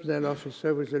personnel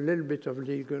officer with a little bit of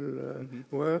legal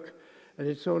work. And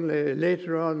it's only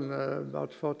later on,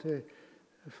 about 40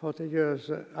 years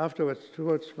afterwards,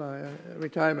 towards my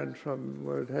retirement from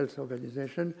World Health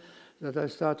Organization, that I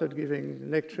started giving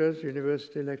lectures,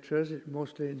 university lectures,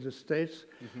 mostly in the States,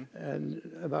 and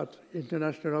about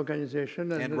international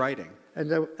organization. And writing.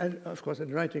 And of course,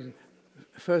 and writing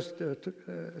first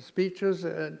speeches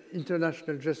and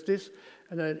international justice,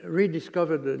 and I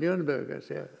rediscovered Nuremberg. I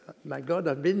said, my God,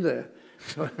 I've been there,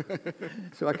 so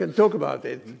I can talk about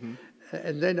it.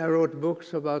 And then I wrote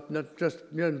books about not just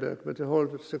Nuremberg, but a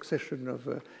whole succession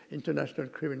of international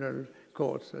criminal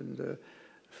courts, and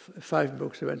 5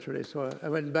 books eventually. So I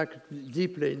went back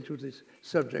deeply into this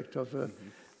subject of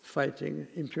fighting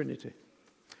impunity.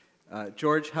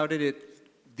 George, how did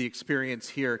the experience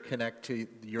here connect to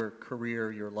your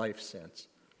career, your life since?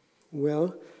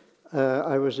 Well,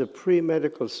 I was a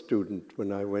pre-medical student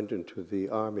when I went into the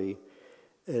Army,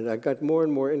 and I got more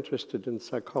and more interested in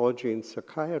psychology and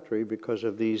psychiatry because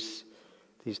of these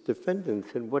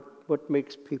defendants and what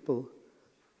makes people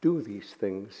do these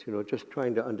things, you know, just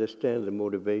trying to understand the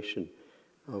motivation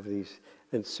of these.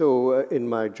 And so in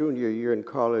my junior year in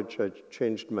college, I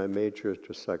changed my major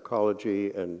to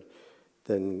psychology and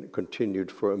then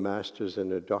continued for a master's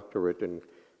and a doctorate in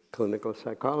clinical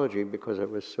psychology because I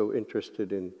was so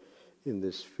interested in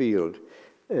this field.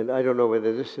 And I don't know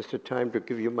whether this is the time to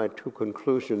give you my two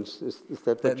conclusions. Is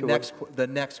that what you want? The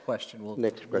next question will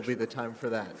be the time for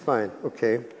that. Fine,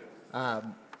 okay.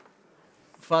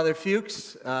 Father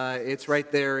Fuchs, it's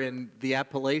right there in the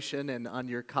appellation and on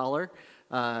your collar.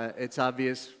 It's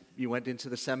obvious you went into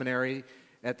the seminary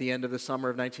at the end of the summer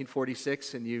of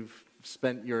 1946, and you've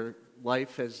spent your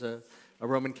life as a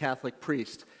Roman Catholic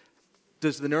priest.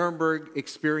 Does the Nuremberg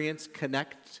experience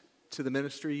connect to the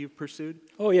ministry you've pursued?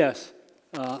 Oh, yes.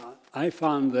 I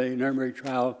found the Nuremberg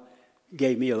trial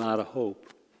gave me a lot of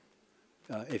hope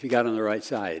if you got on the right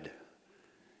side.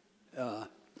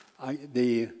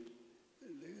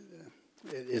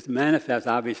 It manifests,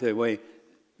 obviously, the way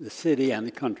the city and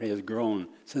the country has grown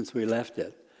since we left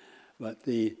it. But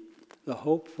the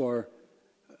hope for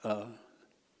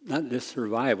not just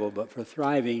survival, but for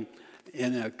thriving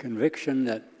in a conviction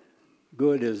that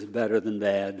good is better than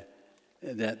bad,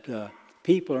 that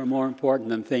people are more important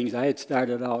than things. I had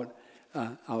started out,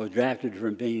 I was drafted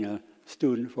from being a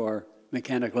student for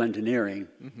mechanical engineering,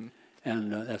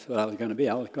 and that's what I was going to be.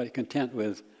 I was quite content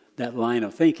with that line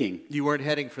of thinking. You weren't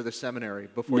heading for the seminary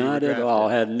before you were drafted? drafted? Not at all.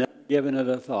 Had never given it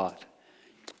a thought.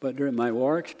 But during my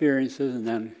war experiences, and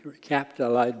then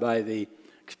capitalized by the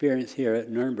experience here at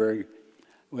Nuremberg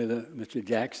with Mr.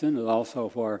 Jackson, and also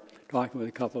for talking with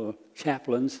a couple of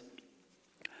chaplains,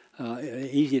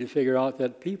 easy to figure out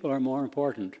that people are more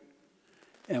important.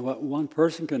 And what one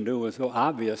person can do is so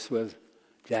obvious with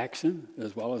Jackson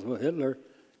as well as with Hitler,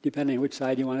 depending on which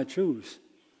side you want to choose.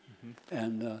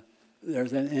 And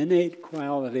there's an innate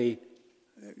quality,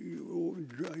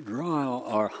 draw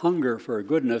or hunger for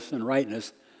goodness and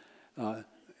rightness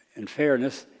and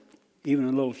fairness, even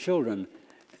in little children.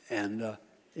 And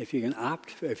if you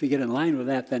get in line with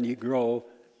that, then you grow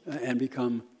and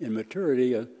become, in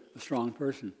maturity, a strong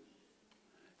person.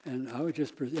 And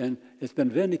and it's been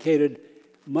vindicated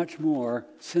much more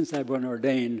since I've been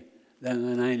ordained than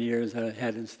the 9 years that I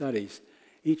had in studies.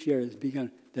 Each year has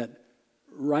begun that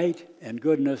right and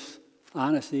goodness,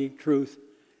 honesty, truth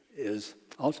is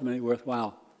ultimately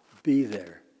worthwhile. Be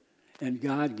there. And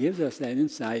God gives us that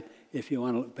insight if you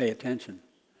want to pay attention.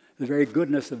 The very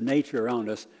goodness of nature around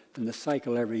us and the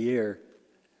cycle every year,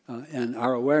 and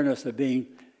our awareness of being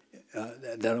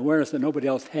that awareness that nobody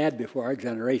else had before our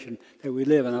generation, that we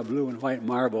live on a blue and white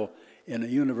marble in a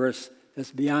universe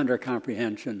that's beyond our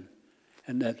comprehension,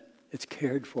 and that it's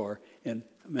cared for in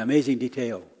amazing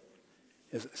detail,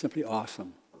 is simply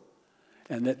awesome.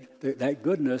 And that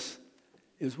goodness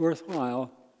is worthwhile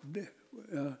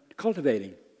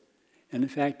cultivating. And in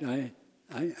fact, I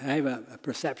have a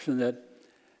perception that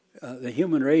the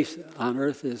human race on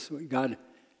earth is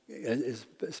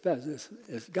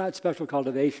God's special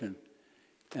cultivation.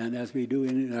 And as we do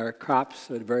in our crops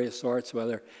of various sorts,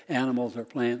 whether animals or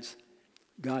plants,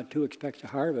 God too expects a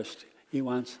harvest. He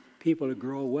wants people to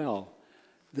grow well.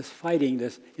 This fighting,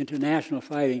 this international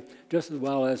fighting, just as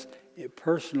well as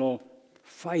personal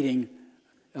fighting,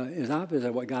 is opposite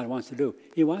of what God wants to do.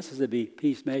 He wants us to be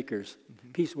peacemakers,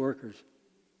 peace workers.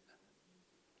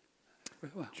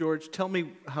 George, tell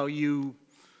me how you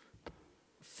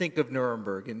think of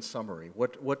Nuremberg in summary.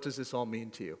 What does this all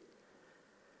mean to you?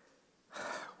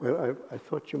 Well, I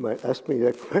thought you might ask me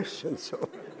that question, so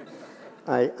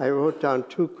I wrote down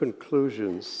two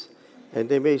conclusions, and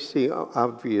they may seem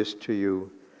obvious to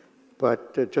you,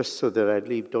 but just so that I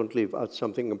don't leave out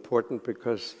something important,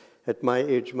 because at my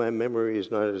age, my memory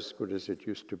is not as good as it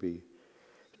used to be.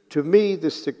 To me, the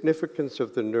significance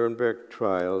of the Nuremberg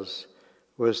trials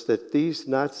was that these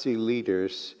Nazi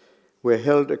leaders were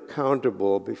held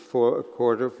accountable before a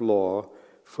court of law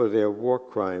for their war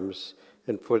crimes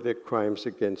and for their crimes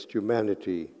against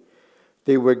humanity.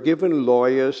 They were given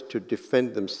lawyers to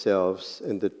defend themselves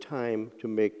and the time to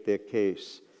make their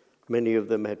case. Many of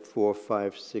them had 4,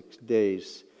 5, 6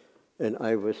 days, and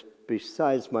I was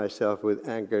besides myself with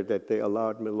anger that they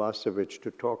allowed Milosevic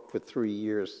to talk for 3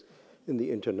 years in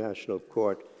the International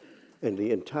Court, and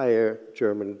the entire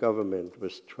German government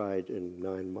was tried in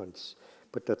 9 months.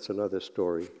 But that's another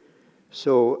story.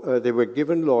 So they were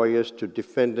given lawyers to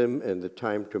defend them and the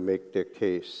time to make their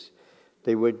case.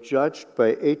 They were judged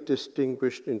by 8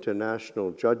 distinguished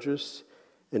international judges,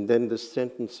 and then the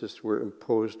sentences were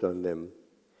imposed on them.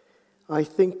 I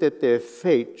think that their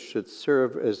fate should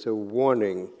serve as a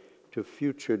warning to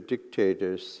future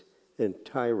dictators and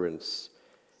tyrants.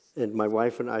 And my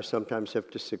wife and I sometimes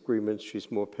have disagreements. She's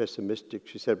more pessimistic.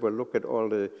 She said, well, look at all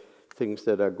the things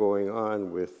that are going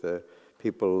on with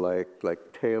people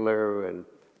like Taylor and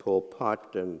Pol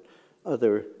Pot and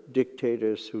other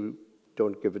dictators who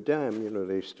don't give a damn. You know,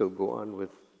 they still go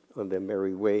on their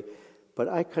merry way. But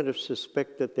I kind of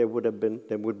suspect that there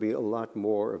would be a lot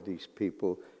more of these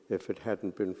people if it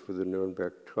hadn't been for the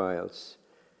Nuremberg trials.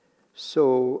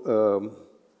 So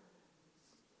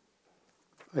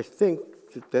I think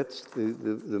that's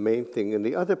the main thing. And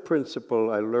the other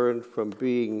principle I learned from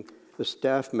being a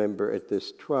staff member at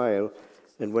this trial,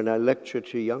 and when I lecture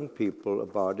to young people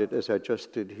about it, as I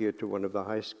just did here to one of the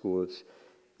high schools,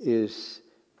 is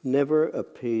never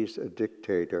appease a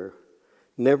dictator.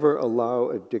 Never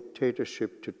allow a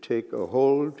dictatorship to take a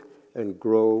hold and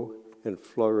grow and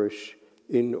flourish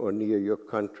in or near your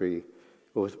country,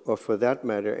 or for that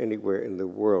matter, anywhere in the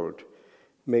world.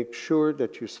 Make sure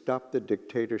that you stop the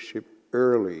dictatorship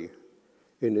early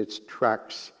in its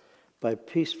tracks by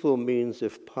peaceful means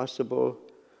if possible,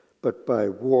 but by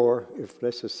war if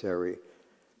necessary.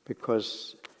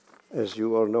 Because, as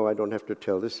you all know, I don't have to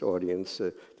tell this audience,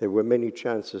 there were many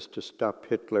chances to stop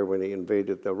Hitler when he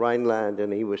invaded the Rhineland,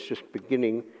 and he was just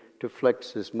beginning to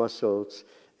flex his muscles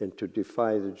and to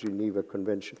defy the Geneva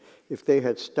Convention. If they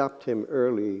had stopped him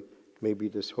early, maybe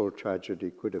this whole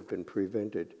tragedy could have been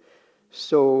prevented.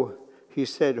 So he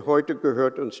said, heute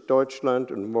gehört uns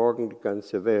Deutschland und morgen die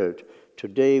ganze Welt.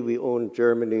 Today we own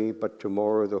Germany, but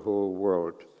tomorrow the whole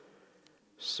world.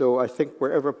 So I think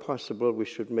wherever possible, we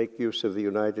should make use of the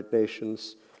United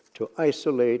Nations to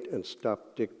isolate and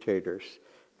stop dictators.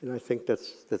 And I think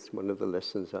that's one of the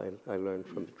lessons I learned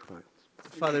from the trials.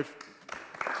 Father,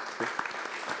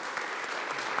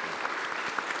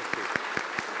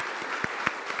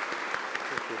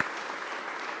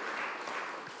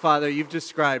 Father, you've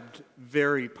described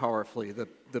very powerfully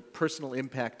the personal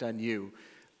impact on you.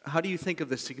 How do you think of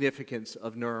the significance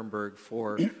of Nuremberg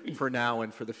for now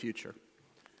and for the future?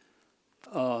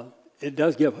 It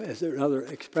does give us another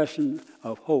expression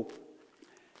of hope.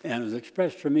 And it was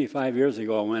expressed for me 5 years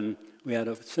ago when we had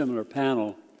a similar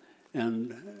panel,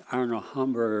 and Arno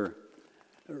Hamburger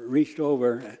reached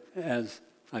over as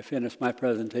I finished my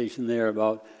presentation there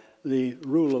about the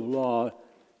rule of law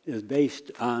is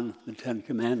based on the Ten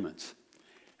Commandments.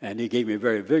 And he gave me a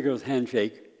very vigorous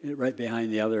handshake right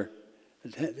behind the other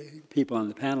people on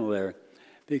the panel there,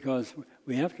 because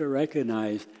we have to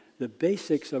recognize the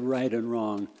basics of right and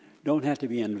wrong don't have to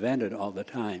be invented all the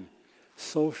time.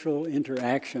 Social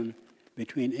interaction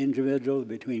between individuals,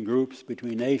 between groups,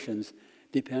 between nations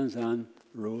depends on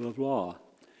rule of law.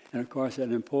 And of course,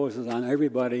 it imposes on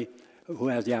everybody who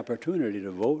has the opportunity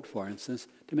to vote, for instance,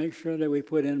 to make sure that we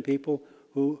put in people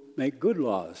who make good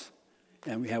laws.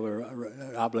 And we have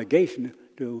an obligation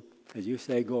to, as you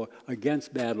say, go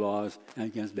against bad laws and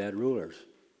against bad rulers.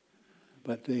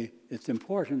 But it's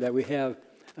important that we have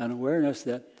an awareness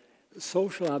that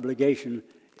social obligation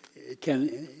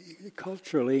can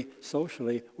culturally,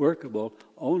 socially workable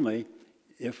only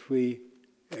if we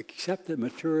accept the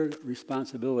mature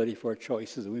responsibility for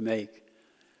choices we make,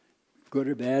 good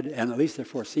or bad, and at least the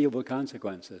foreseeable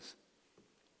consequences.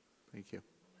 Thank you.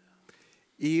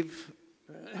 Yves,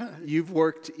 you've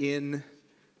worked in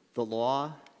the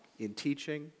law, in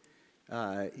teaching,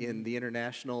 in the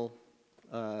international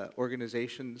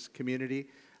organizations community.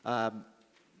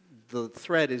 The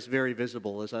thread is very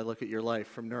visible as I look at your life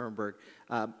from Nuremberg.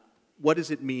 What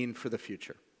does it mean for the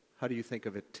future? How do you think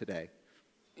of it today?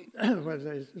 Well,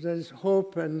 there is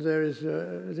hope, and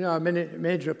there are many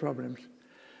major problems.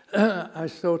 I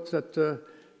thought that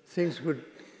things would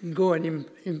go on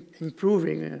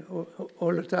improving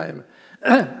all the time.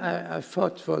 I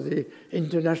fought for the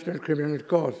International Criminal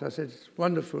Court. I said, it's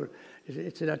wonderful,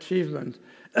 it's an achievement,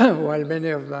 while many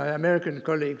of my American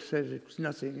colleagues said it's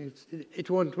nothing, it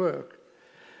won't work.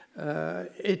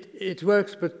 It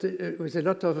works, but with a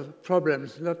lot of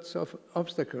problems, lots of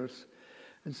obstacles.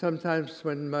 And sometimes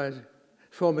when my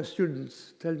former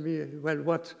students tell me, well,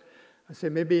 what? I say,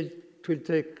 maybe it will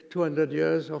take 200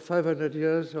 years or 500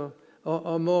 years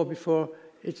or more before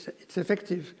it's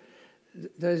effective.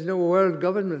 There is no world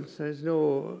government. There is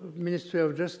no Ministry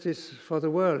of Justice for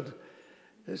the world.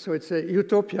 So it's a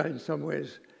utopia in some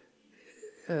ways.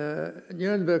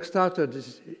 Nuremberg started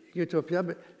this utopia,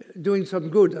 but doing some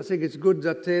good. I think it's good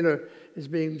that Taylor is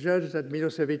being judged, that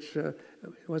Milosevic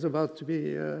was about to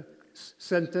be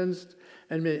sentenced,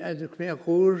 and the Khmer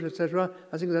Rouge, etc.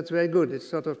 I think that's very good. It's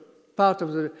sort of part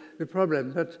of the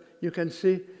problem, but you can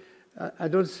see, I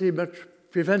don't see much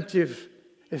preventive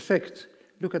effect.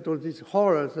 Look at all these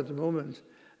horrors at the moment,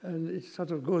 and it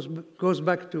sort of goes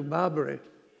back to barbary.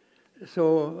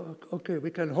 So, okay, we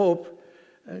can hope,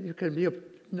 you can be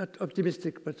not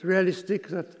optimistic, but realistic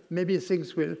that maybe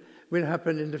things will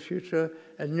happen in the future,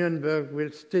 and Nuremberg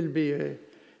will still be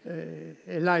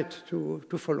a light to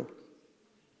follow.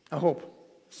 I hope.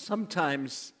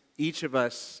 Sometimes each of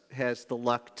us has the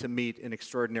luck to meet an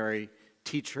extraordinary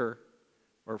teacher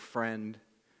or friend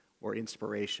or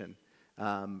inspiration.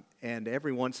 And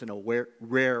every once in a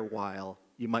rare while,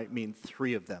 you might meet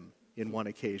 3 of them in one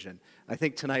occasion. I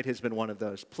think tonight has been one of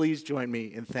those. Please join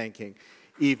me in thanking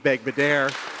Yves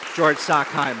Beigbeder, George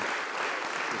Sackheim.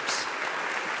 Oops.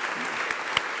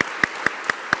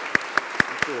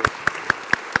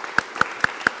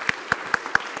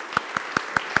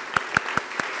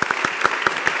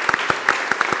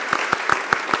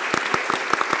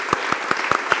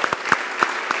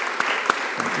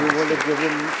 You want to give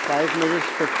him 5 minutes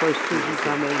for questions and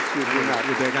comments? You do not.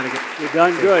 You've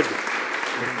done good.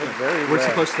 Very We're well.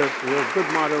 supposed to. You're a good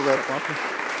moderator.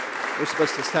 We're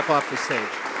supposed to step off the stage.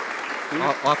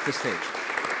 Off the stage.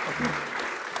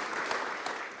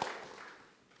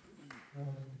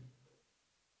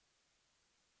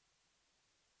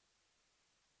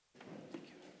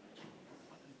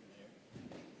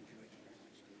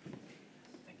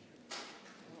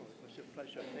 It's a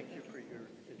pleasure. Thank you for your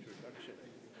introduction.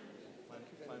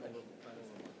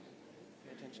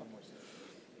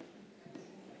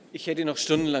 Ich hätte noch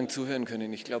stundenlang zuhören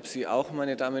können. Ich glaube, Sie auch,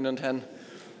 meine Damen und Herren.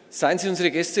 Seien Sie unsere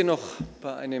Gäste noch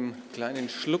bei einem kleinen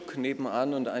Schluck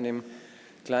nebenan und einem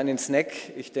kleinen Snack.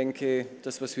 Ich denke,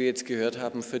 das, was wir jetzt gehört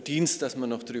haben, verdient, dass man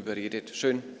noch drüber redet.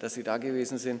 Schön, dass Sie da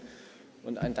gewesen sind.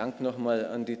 Und ein Dank nochmal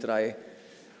an die 3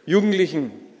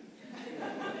 jugendlichen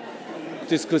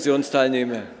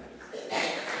Diskussionsteilnehmer.